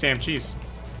 Alright, cheese, Sam, cheese.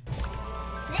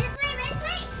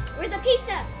 Where's the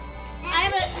pizza? I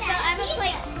have a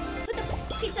plate. Put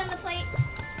the pizza on the plate.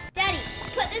 Daddy,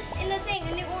 put this in the thing,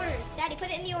 in the orders. Daddy, put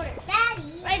it in the orders. Daddy.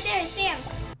 Right there, Sam.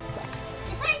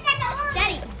 Put it in the order.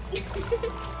 Daddy. Put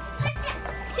it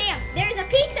Sam, there's a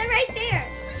pizza right there.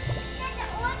 in the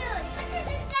order. Put this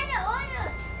inside the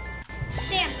order.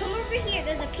 Sam, come over here.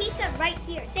 There's a pizza right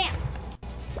here. Sam.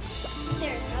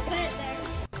 There, I'll put it there.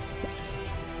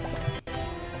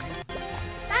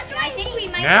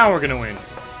 Now we're gonna win.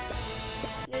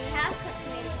 There's a half-cut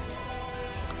tomato.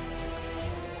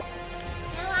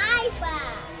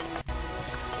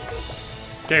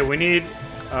 Okay, we need,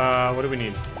 what do we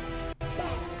need?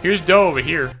 Here's dough over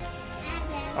here.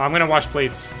 Oh, I'm gonna wash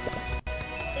plates.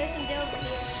 There's some dough over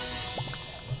here.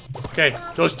 Okay,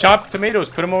 those chopped tomatoes,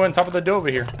 put them over on top of the dough over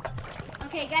here.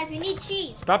 Okay, guys, we need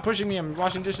cheese. Stop pushing me, I'm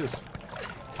washing dishes.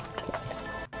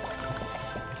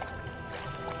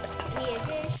 I need a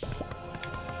dish.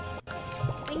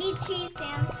 We need cheese,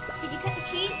 Sam. Did you cut the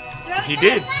cheese? Throw it He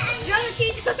there. did. Throw the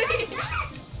cheese over here.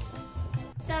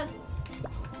 So,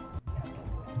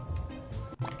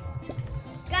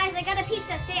 guys, I got a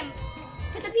pizza. Sam,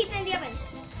 put the pizza in the oven.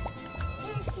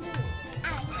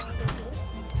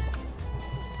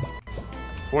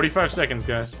 45 seconds,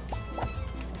 guys.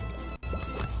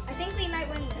 I think we might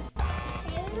win this.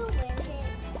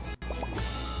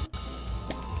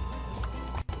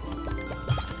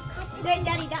 Wait,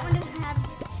 Daddy, that one doesn't have.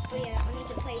 Oh yeah, that one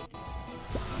needs a plate.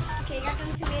 Okay, got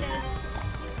some tomatoes.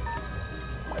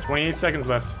 28 seconds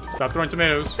left. Stop throwing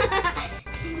tomatoes.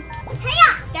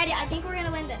 Daddy, I think we're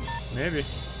gonna win this. Maybe.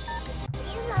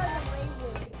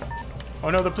 Oh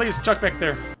no, the plate is stuck back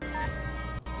there. The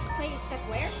plate is stuck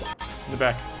where? In the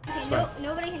back. Okay, It's no, fine.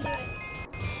 nobody can do it.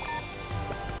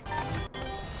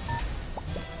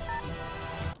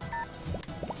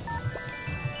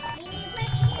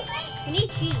 We need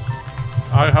cheese.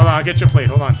 Hold on, I'll get your plate.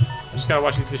 Hold on. I just gotta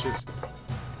wash these dishes.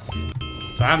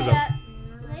 Time's up.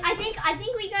 I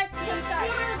think we got some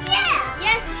stars. Yeah.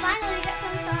 Yes, finally we got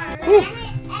some stars. Woo.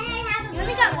 We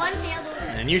only got one failed order.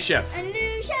 And a new chef. A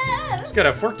new chef. He's got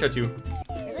a fork tattoo.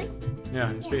 Really? Yeah,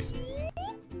 in his face.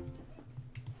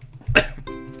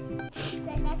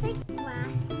 That's like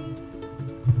glasses.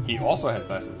 He also has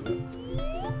glasses.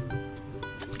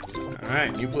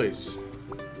 Alright, new place.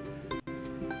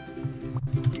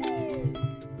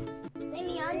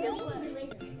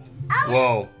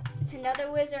 Whoa. It's another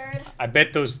wizard. I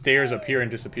bet those stairs appear and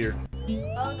disappear.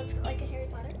 Oh, that's like a Harry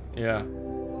Potter. Yeah.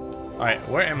 Alright,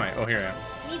 where am I? Oh, here I am.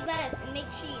 We need lettuce and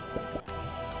make cheese and stuff.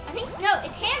 I think, no,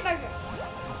 it's hamburgers.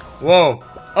 Whoa.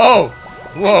 Oh.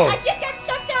 Whoa. I just got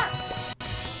sucked up.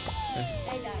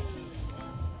 I died.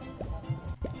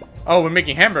 Oh, we're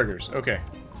making hamburgers. Okay.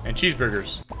 And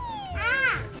cheeseburgers.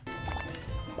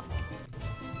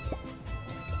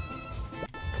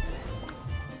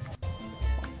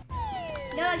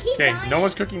 No, I keep Okay, dying. no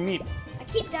one's cooking meat. I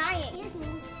keep dying.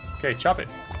 Okay, chop it.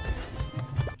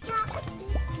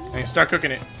 And start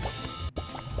cooking it.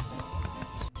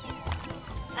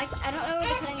 I don't know where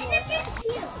the cutting board is.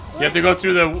 You have to go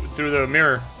through the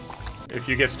mirror if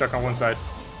you get stuck on one side.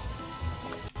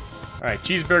 Alright,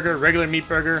 cheeseburger, regular meat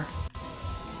burger.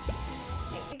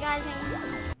 You guys,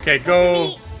 hang. Okay, Put go. some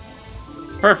meat.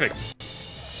 Perfect.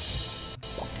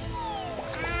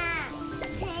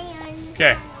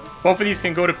 Okay, both of these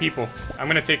can go to people. I'm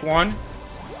gonna take one.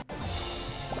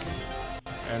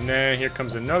 And then here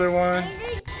comes another one.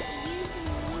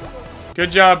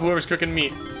 Good job, whoever's cooking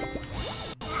meat.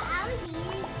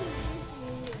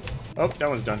 Oh, that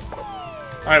one's done.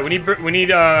 All right, we need bread,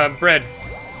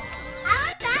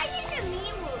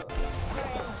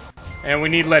 and we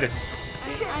need lettuce.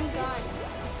 I'm gone.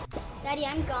 Daddy,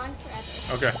 I'm gone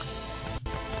forever. Okay.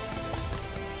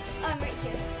 Oh, I'm right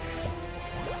here.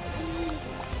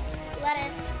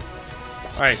 Lettuce.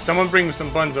 All right, someone bring some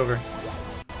buns over.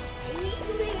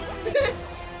 Okay,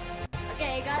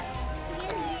 I got.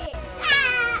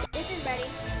 This is ready.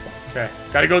 Okay,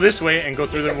 gotta go this way and go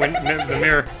through the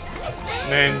mirror,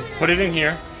 and then put it in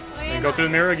here, and go through the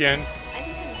mirror again. I think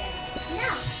I'm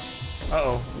dead.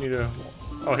 Uh-oh, need a...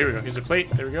 Oh, here we go. Here's a plate.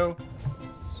 There we go.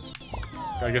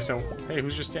 I guess so. Hey,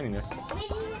 who's just standing there?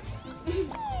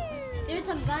 There's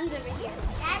some buns over here.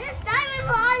 Dada, start with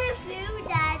all the food,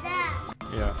 Dada.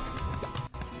 Yeah.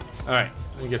 Alright,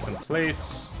 let me get some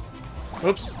plates.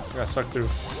 Oops, I got sucked through.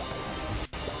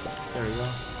 There we go.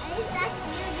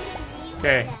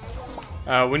 Okay.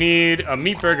 We need a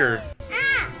meat burger.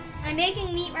 I'm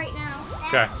making meat right now.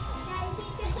 Okay.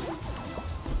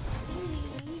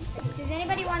 Does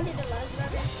anybody want the lettuce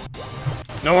burger?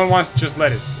 No one wants just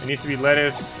lettuce. It needs to be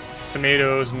lettuce,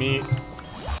 tomatoes, meat.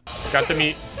 Got the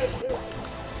meat.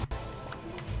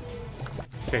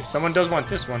 Okay, someone does want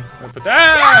this one. I'm gonna put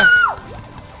that. Ah!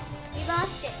 We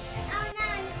lost it. Oh, no.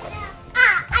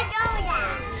 I know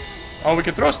that. Oh, we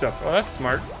can throw stuff. Oh, that's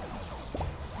smart.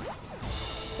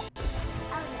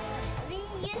 Oh, no. We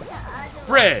use the other one.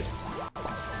 Bread.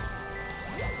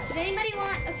 Does anybody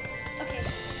want? Okay.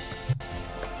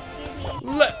 Excuse me.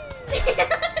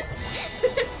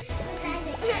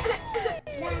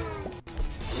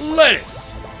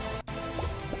 Lettuce.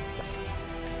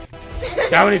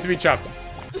 That one needs to be chopped.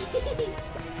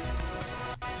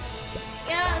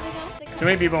 Yeah, Too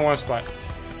many people in one spot.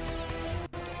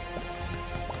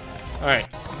 Alright.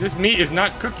 This meat is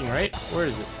not cooking, right? Where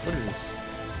is it? What is this?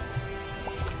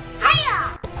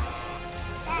 Hiya!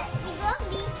 We won't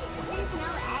beat it. There's no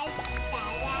eggs.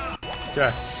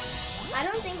 Okay. I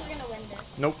don't think we're gonna win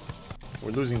this. Nope.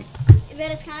 We're losing.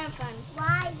 But it's kind of fun.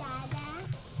 Why, Dada?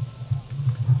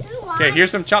 Who won? Okay,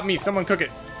 here's some chopped meat. Someone cook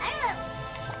it.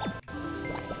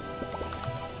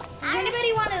 Does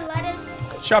anybody want to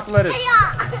lettuce? Chopped lettuce.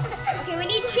 Hiya! Okay, we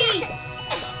need cheese.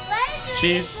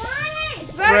 Cheese.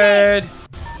 Bread.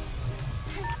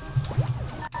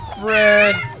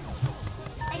 Bread. Bread.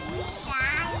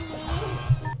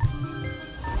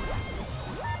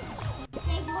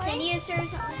 Can you serve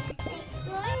something?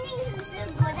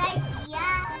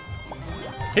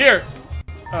 Here.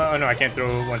 Oh no, I can't throw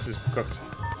it once it's cooked.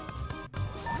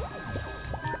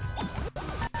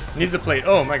 Needs a plate.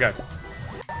 Oh my god.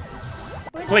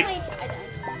 Where's Plate. the plates? I died.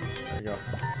 There we go.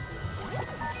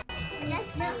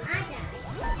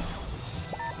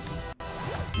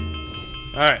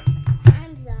 All right.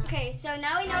 Okay, so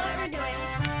now we know what we're doing.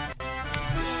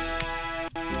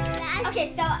 Okay,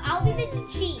 so I'll be the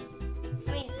cheese.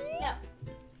 I mean, no.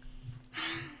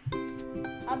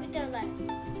 I'll be the lettuce.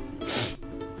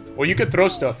 Well, you could throw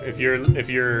stuff if your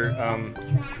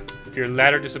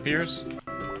ladder disappears.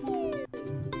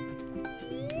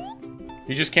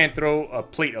 You just can't throw a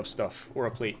plate of stuff or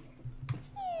a plate.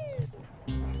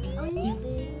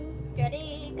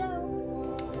 Ready,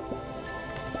 go.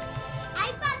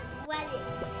 I got lettuce.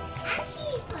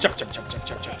 Actually, Chop, chop, chop, chop,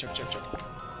 chop, chop, chop, chop, chop.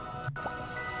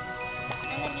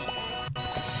 And the meat guy.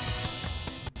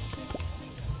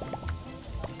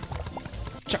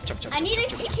 Chop, chop, chop. I need to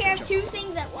chop, take chop, care of chop. two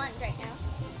things at once right now.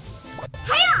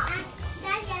 Hiya!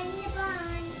 Daddy, I need a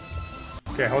bun.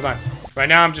 Okay, hold on. Right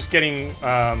now, I'm just getting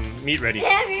meat ready.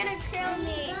 Yeah, you're gonna kill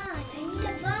me. I need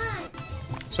a bun.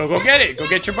 So go get it. Go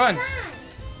get your buns.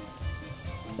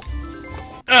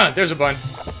 There's a bun.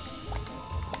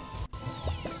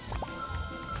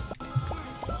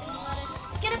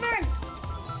 Get a burn.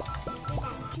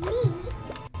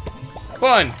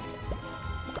 Bun.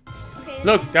 Okay.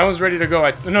 Look, that one's ready to go.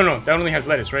 No, that only has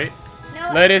lettuce, right?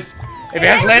 No. Lettuce. If it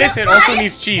has lettuce, it also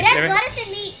needs cheese. It has If it- lettuce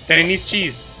and meat. Then it needs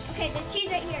cheese. Okay, the cheese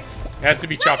right here. It has to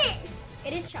be chopped.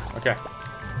 It is chopped. Okay.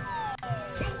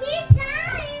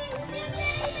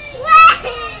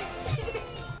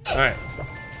 All right.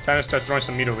 Time to start throwing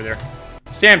some meat over there.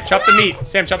 Sam, chop the meat.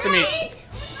 Sam, chop the meat.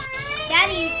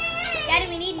 Daddy,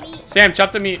 we need meat. Sam,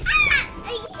 chop the meat.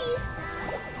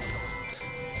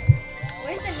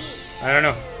 Where's the meat? I don't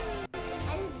know.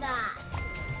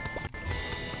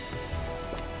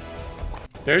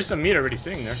 There's some meat already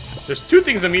sitting there. There's two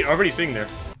things of meat already sitting there.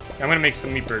 I'm gonna make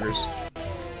some meat burgers.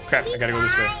 Crap, I gotta go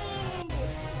this way.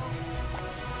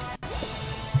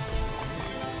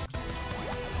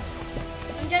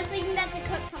 I'm just leaving that to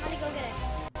cook. Somebody go get it.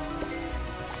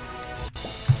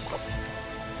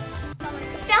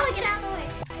 Stella, get out of the way.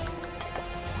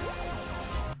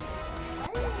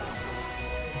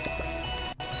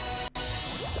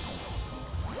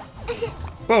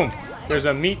 Boom. There's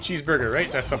a meat cheeseburger,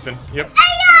 right? That's something. Yep.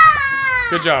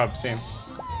 Good job, Sam.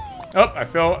 Oh, I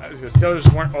fell. Still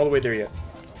just weren't all the way there yet.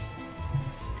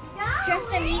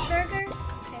 Just the meat burger? Okay.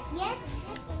 Yes,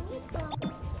 just a meat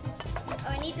burger. Oh,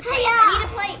 I need a plate. I need a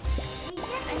plate.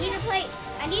 I need a plate.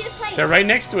 I need a plate. They're right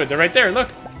next to it. They're right there. Look.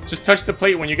 Just touch the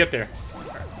plate when you get there.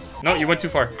 No, you went too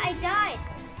far. I died.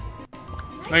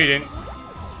 No, you didn't.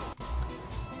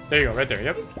 There you go. Right there.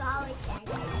 Yep. Somebody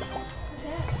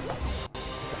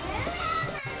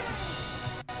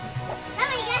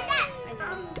get that.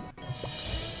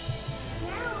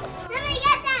 Somebody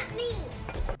get that meat.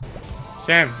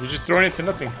 Sam, you're just throwing it to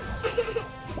nothing.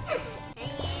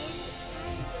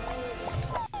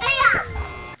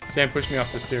 Sam pushed me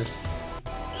off the stairs.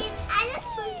 I just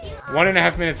pushed you off.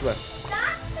 1.5 minutes left. Stop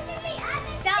pushing me up.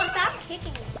 Stella, stop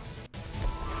kicking me.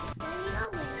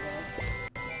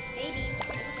 Maybe.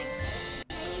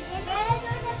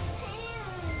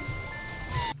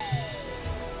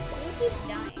 You keep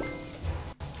dying.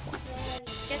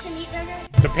 Just a meat burger?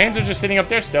 The pans are just sitting up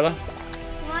there, Stella.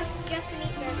 Wants just a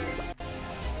meat burger.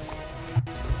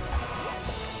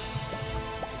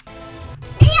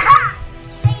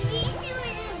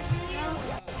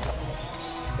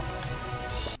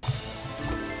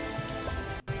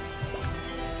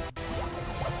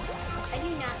 I do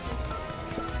not.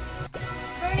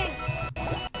 Burning.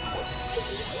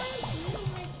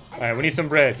 Alright, we need some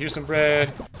bread. Here's some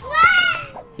bread.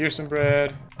 Here's some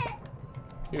bread.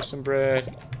 Here's some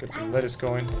bread. Get some lettuce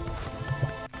going.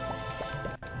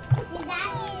 That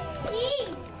is cheese.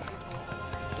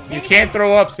 You can't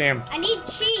throw up, Sam. I need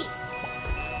cheese.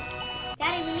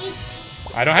 Daddy, we need...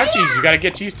 I don't have cheese. You gotta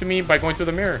get cheese to me by going through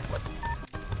the mirror.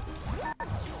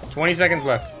 20 seconds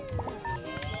left.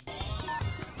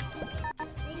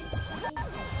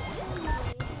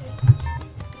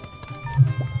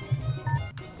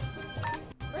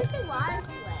 Where's the water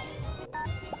spray?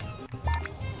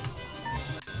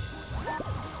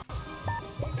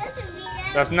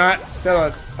 That's not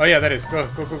Stella. Oh yeah, that is. Go,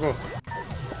 go, go, go.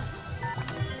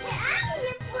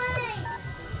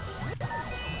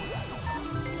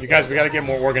 You guys, we gotta get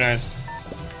more organized.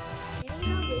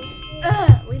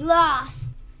 Ugh, we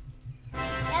lost.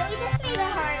 Yeah, we just made So it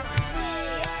hard.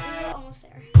 hard. We were almost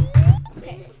there.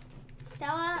 Okay.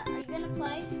 Stella, are you gonna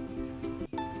play?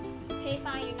 Okay,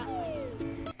 fine, you're not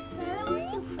playing. Stella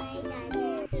wants to play, Daddy.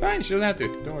 It's fine. She doesn't have to.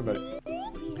 Don't worry about it. I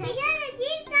gotta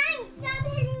keep time. Stop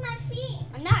hitting my feet.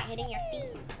 I'm not hitting your feet.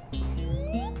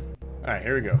 All right,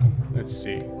 here we go. Let's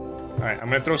see. All right,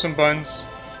 I'm gonna throw some buns.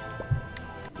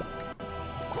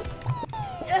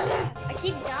 Ugh, I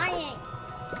keep dying.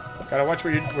 Gotta watch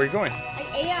where you're going. I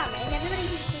am, and everybody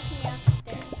keeps pushing me off the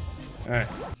stairs. All right.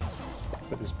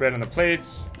 Put this bread on the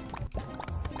plates.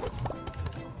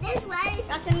 This was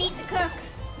Got some meat to cook.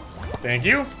 Thank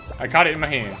you. I caught it in my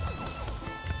hands.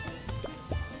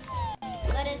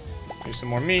 Lettuce, Here's some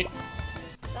more meat.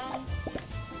 buns.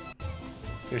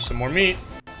 Here's some more meat.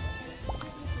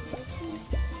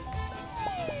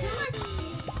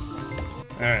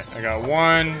 All right, I got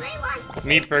one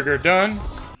meat burger done.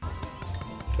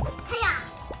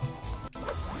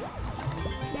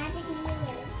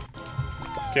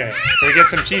 Okay, can we get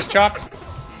some cheese chopped?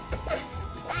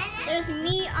 There's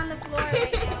meat on the floor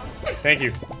right now. Thank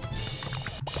you.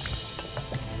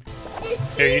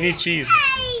 Here, you need cheese. I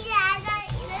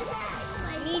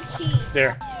need cheese.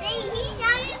 There.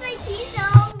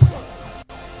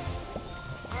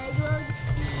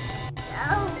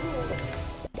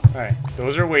 All right,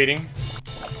 those are waiting.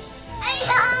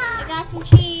 I got some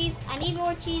cheese. I need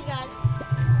more cheese, guys.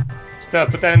 Stella,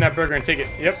 put that in that burger and take it.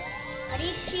 Yep. I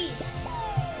need cheese.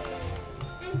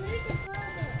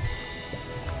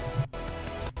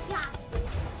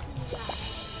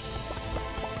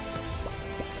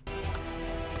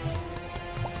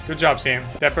 Good job, Sam.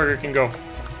 That burger can go.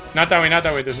 Not that way, not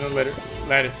that way. There's no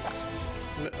ladder.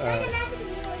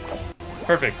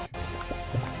 Perfect.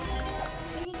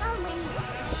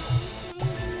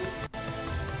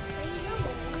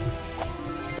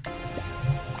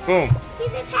 Boom. He's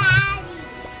a patty.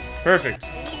 Perfect. I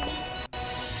need meat.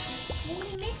 We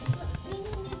need meat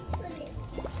for this.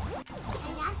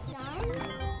 And that's done.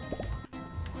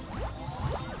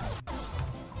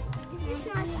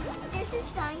 This is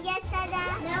done yet, Dada?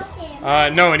 No,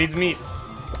 Sam. No, it needs meat.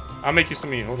 I'll make you some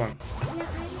meat. Hold on.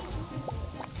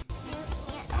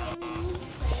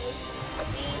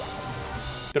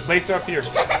 The plates are up here.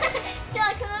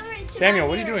 Samuel,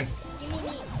 what are you doing? Give me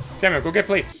meat. Samuel, go get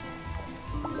plates.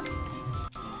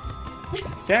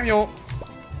 Samuel.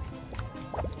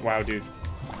 Wow, dude.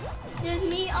 There's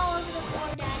meat all over the floor,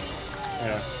 Daddy.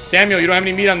 Yeah. Samuel, you don't have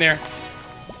any meat on there.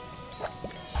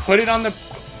 Put it on the...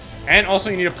 And also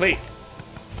you need a plate.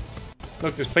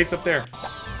 Look, there's plates up there.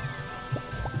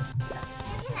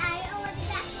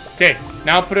 Okay,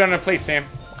 now put it on a plate, Sam.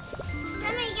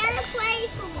 Somebody get a plate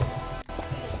for me.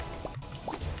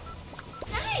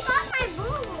 Somebody got my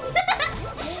boo.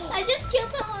 I just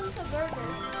killed someone with a burger.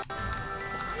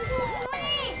 I'm just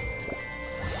winning.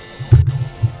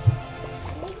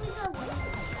 I think we got one.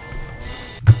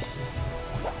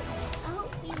 I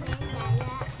hope we win, Dada.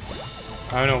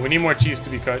 I don't know, we need more cheese to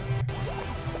be cut.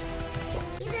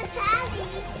 He's a patty.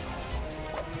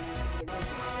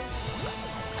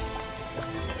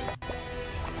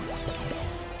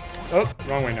 Oh,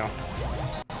 wrong way now.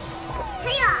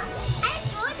 Hiya! I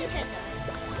just want to cut them.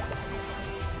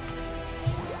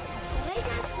 Where's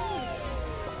that food?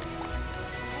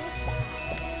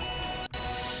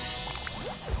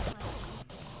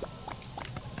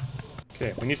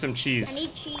 Okay, we need some cheese. I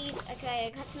need cheese. Okay, I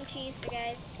got some cheese for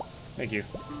guys. Thank you.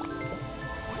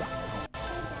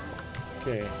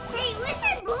 Okay, Hey, where's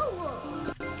my boo-boo?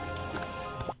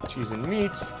 cheese and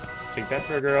meat. Take that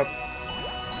burger up.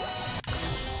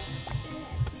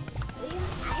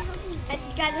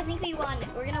 Guys, I think we won.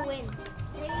 We're gonna win.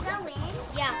 Did we go win?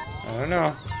 Yeah. I don't know.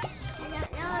 I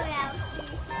don't know about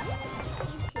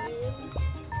YouTube.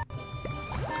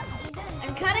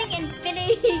 I'm cutting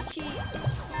infinity cheese.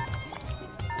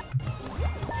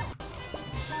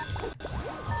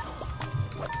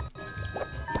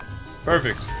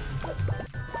 Perfect.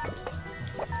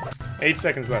 8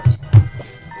 seconds left.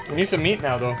 We need some meat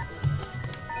now, though.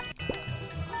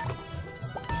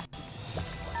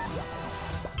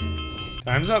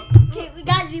 Time's up. Okay,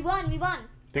 guys, we won. We won.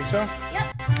 Think so?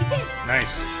 Yep, we did.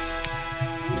 Nice.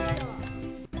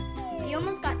 We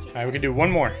almost got 2 stars. Alright, we can do one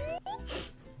more.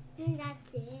 And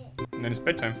that's it. And then it's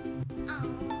bedtime. Oh.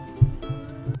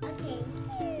 Okay.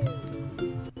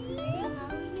 Now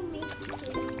we can make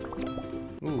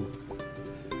food. Ooh.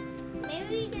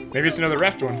 Maybe we could. Maybe it's another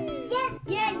raft one.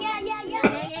 Yeah.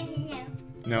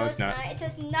 No, it's not.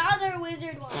 It's another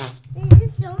wizard one.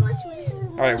 There's so much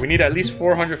wizard. Alright, we need at least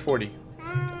 440.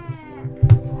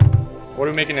 What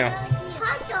are we making now?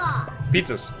 Hot dog.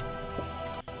 Pizzas.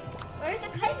 Where's the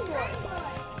cutting boards?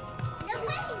 The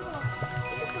cutting board.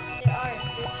 This one. There are.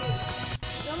 There are 2.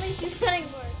 There's only 2 cutting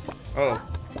boards. Oh.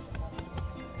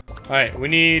 Alright, we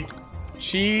need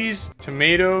cheese,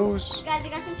 tomatoes. Guys, I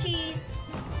got some cheese.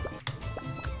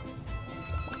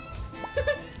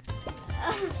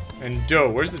 And dough.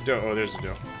 Where's the dough? Oh, there's the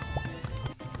dough.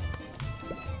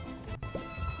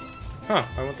 Huh.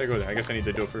 Why won't they go there? I guess I need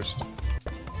the dough first.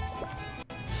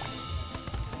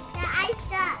 The ice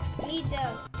stuff. Need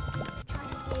dough.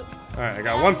 Alright, I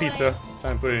got one pizza.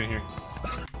 Time to put it in here.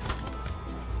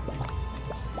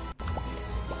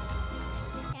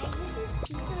 This is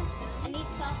pizza. I need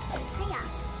sausages. Hiya.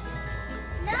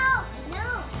 No.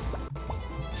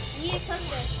 I need to cook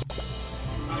this.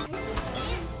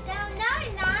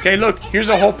 Okay, look. Here's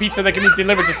a whole pizza that can be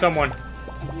delivered to someone.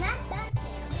 Not that.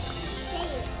 Say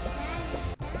it.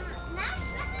 Not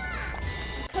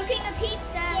Cooking a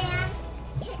pizza.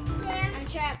 Sam. I'm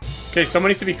trapped. Okay, someone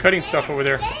needs to be cutting stuff over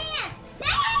there.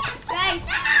 Guys,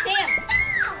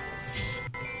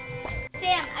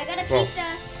 Sam, I got a Whoa. pizza.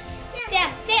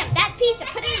 Sam, that pizza,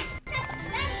 put it in.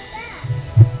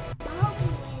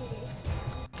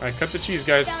 Alright, cut the cheese,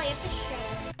 guys. Sally, you have to shred.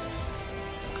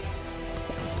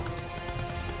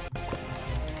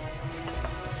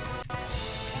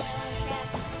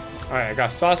 Alright, I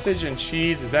got sausage and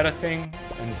cheese. Is that a thing?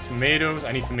 And tomatoes.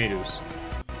 I need tomatoes.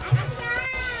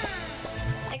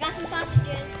 I got some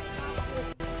sausages.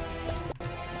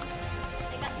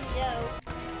 I got some dough.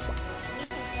 I need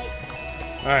some plates.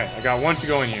 Alright, I got one to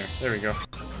go in here. There we go.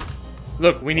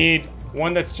 Look, we need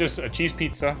one that's just a cheese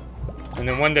pizza. And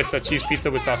then one that's a cheese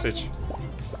pizza with sausage.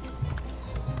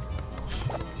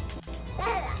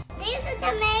 There's a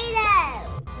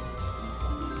tomato.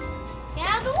 Get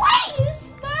out of the way, you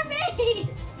mermaid!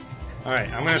 Alright,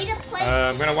 I need a plate.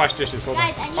 I'm gonna wash dishes. Hold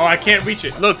Guys, on. I need Oh, I a can't reach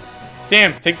it. Look,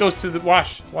 Sam, take those to the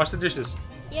wash. Wash the dishes.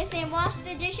 Yes, Sam, wash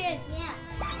the dishes. Yeah.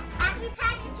 Actually,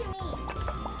 pass it to me.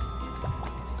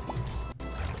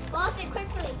 Wash it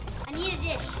quickly. I need a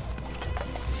dish.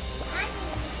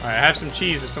 Alright, I have some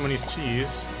cheese if someone needs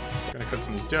cheese. Gonna cut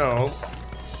some dough.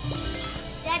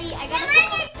 Daddy, I got a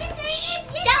pizza. Shh,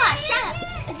 shut up.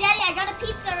 Daddy, I got a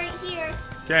pizza right here.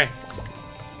 Okay.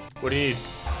 What do you need?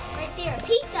 Right there.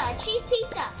 Pizza, cheese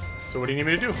pizza. So what do you need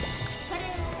me to do? Put it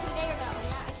in the conveyor belt.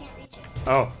 Now I can't reach it.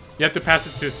 Oh, you have to pass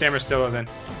it to Sam or Stella then.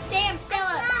 Sam,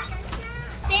 Stella.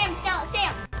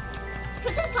 Sam.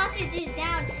 Put the sausages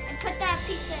down and put that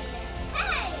pizza in there.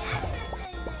 Hey,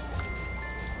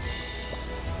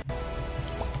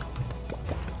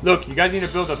 Look, you guys need to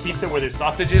build a pizza where there's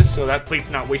sausages so that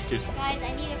plate's not wasted. Guys,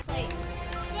 I need a plate.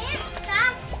 Sam,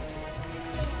 stop.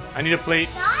 I need a plate.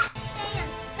 Stop, Sam.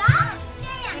 Stop,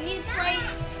 Sam. I need a plate.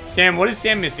 Sam, what is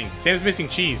Sam missing? Sam's missing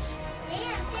cheese. Sam, I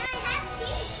have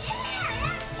cheese. Sam, I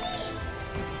have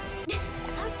cheese.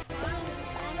 I'm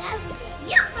fine.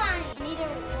 You're fine. I need to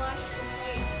wash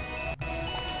the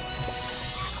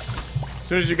plates. As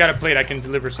soon as you got a plate, I can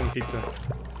deliver some pizza.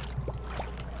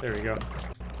 There we go.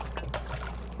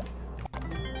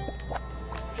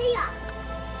 Hiya.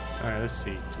 Alright, let's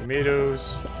see.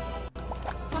 Tomatoes.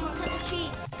 Someone cut the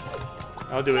cheese.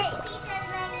 I'll do it. Wait, pizza's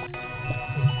ready.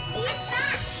 It's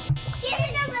not. Give me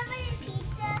the rubber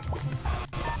pizza.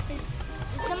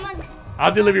 Is someone...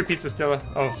 I'll deliver your pizza, Stella.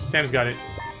 Oh, Sam's got it.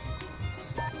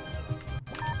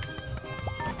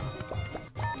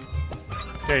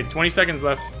 Okay, 20 seconds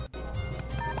left.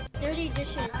 30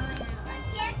 dishes.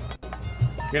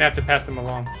 You're gonna have to pass them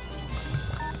along.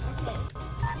 Okay.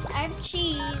 I have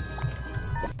cheese.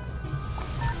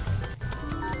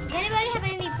 Does anybody have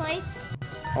any plates?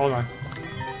 Hold on.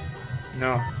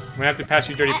 No. I'm gonna have to pass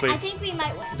you dirty I plates. think we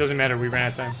might win. It doesn't matter, we ran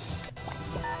out of time. I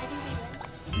think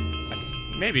we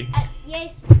win. Maybe.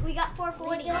 Yes, we got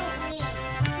 440.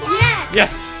 Yes.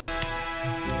 Yes!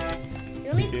 You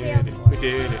only We did failed it. 4. We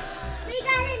did it. We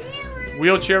got a new one.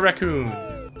 Wheelchair raccoon.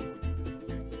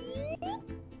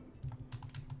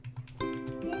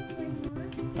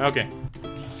 Okay.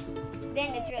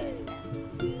 Then it's really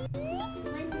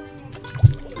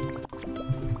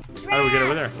How do we get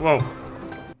over there? Whoa.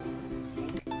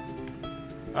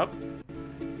 Up.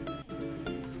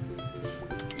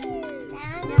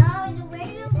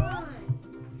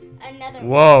 another one.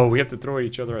 Whoa, we have to throw at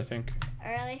each other, I think.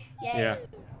 Early? Yeah.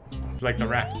 It's like the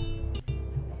raft.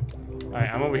 Alright,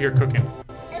 I'm over here cooking.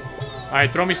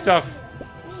 Alright, throw me stuff.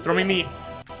 Throw me meat.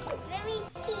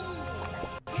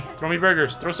 Throw me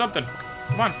burgers. Throw something.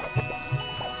 Come on.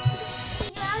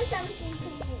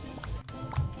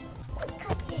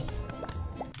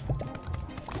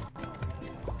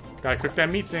 Gotta cook that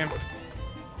meat, Sam.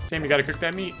 Sam, you gotta cook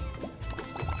that meat.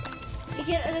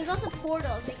 There's also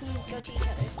portals. We can go to each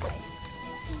other's place.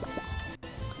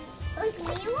 Like me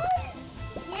one?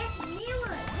 Yes, me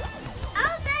one.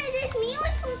 Oh, there's me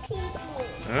one for people.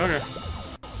 Okay.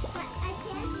 But I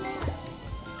can't look.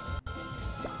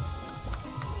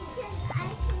 Because I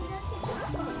can look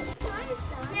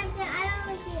at the I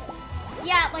don't hear.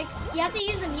 Yeah, like you have to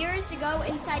use the mirrors to go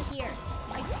inside here,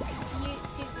 like to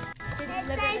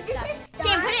deliver the stuff.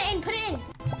 Sam, put it in.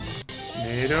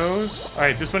 Tomatoes.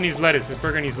 Alright, this one needs lettuce. This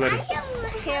burger needs lettuce.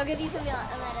 Okay, I'll give you some lettuce.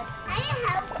 I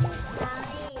help you start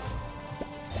it.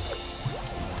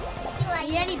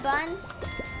 Need any buns?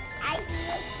 I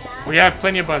hear stuff. We have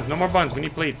plenty of buns. No more buns. We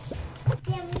need plates.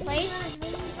 Plates?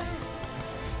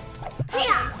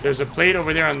 Here. There's a plate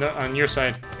over there on your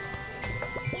side.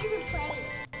 Here's a plate.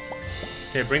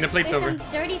 Okay, bring the plates There's over.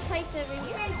 some dirty plates over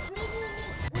here.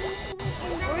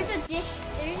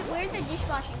 Where's the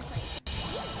dishwashing place?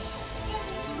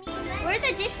 Where's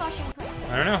the dishwashing place?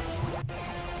 I don't know.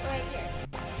 Right here.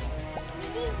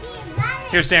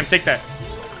 Here, Sam, take that.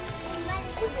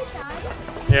 This is done.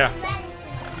 Yeah.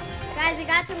 Guys, I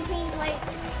got some clean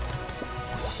plates.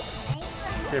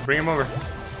 Okay, bring them over.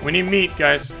 We need meat,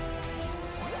 guys.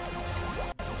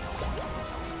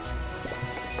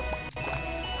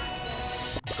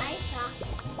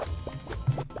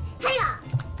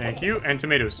 Thank you, and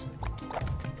tomatoes.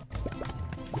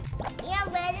 Yeah,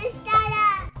 where is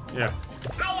that? Yeah.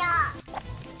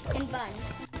 And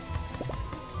buns.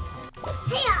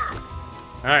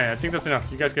 Alright, I think that's enough.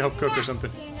 You guys can help cook or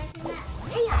something.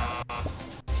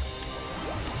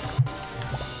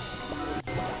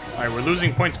 Alright, we're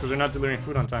losing points because we're not delivering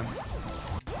food on time.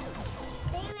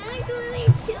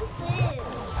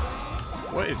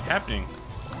 What is happening?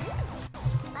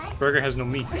 This burger has no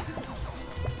meat. Yeah,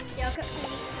 I'll cook some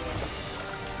meat.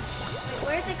 Wait,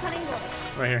 where's the cutting board?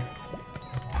 Right here.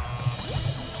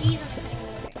 Cheese on the cutting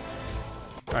board.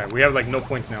 Alright, we have like no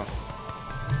points now.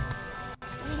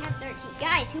 We only have 13.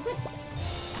 Guys, who put...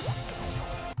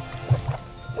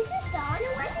 Is this Dawn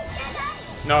who wants to get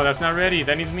up? No, that's not ready.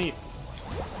 That needs meat.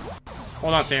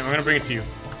 Hold on, Sam. I'm gonna bring it to you.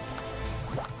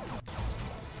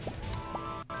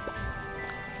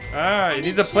 Ah, it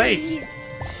needs a plate. Cheese.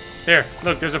 There,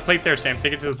 look, there's a plate there, Sam.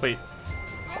 Take it to the plate.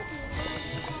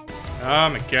 Oh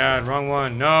my god, wrong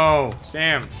one. No,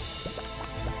 Sam.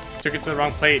 Took it to the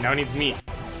wrong plate. Now it needs meat.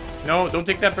 No, don't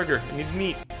take that burger. It needs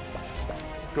meat.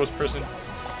 Ghost person.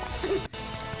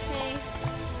 Okay.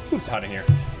 Who's hot in here?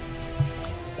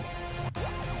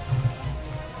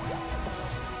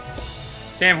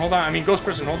 Sam, hold on. I mean, ghost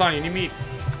person, hold on. You need meat.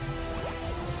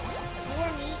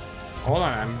 More meat. Hold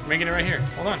on, I'm making it right here.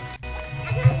 Hold on.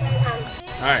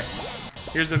 Alright.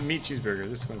 Here's a meat cheeseburger.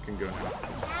 This one can go now.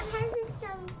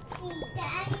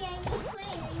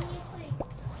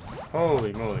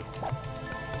 Holy moly.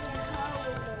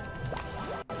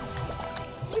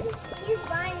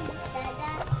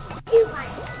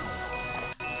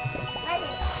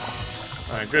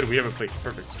 Alright, good. We have a plate.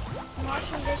 Perfect.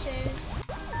 Washing dishes.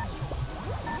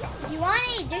 If you want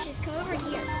any dishes, come over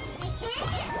here.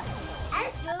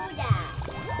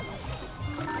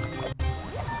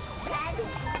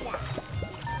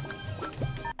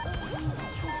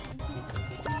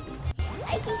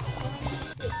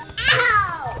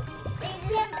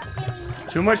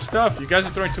 Too much stuff. You guys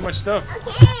are throwing too much stuff.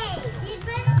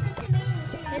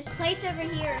 There's plates over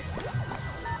here.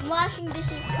 I'm washing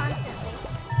dishes constantly.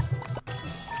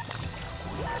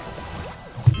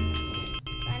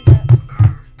 Time's up.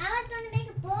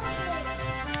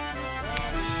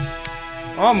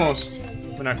 Almost,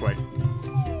 but not quite.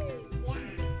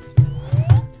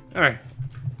 Alright.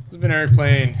 This has been Eric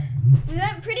playing We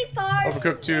went pretty far.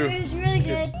 Overcooked 2. It was really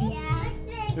good.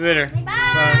 See you later.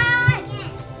 Bye.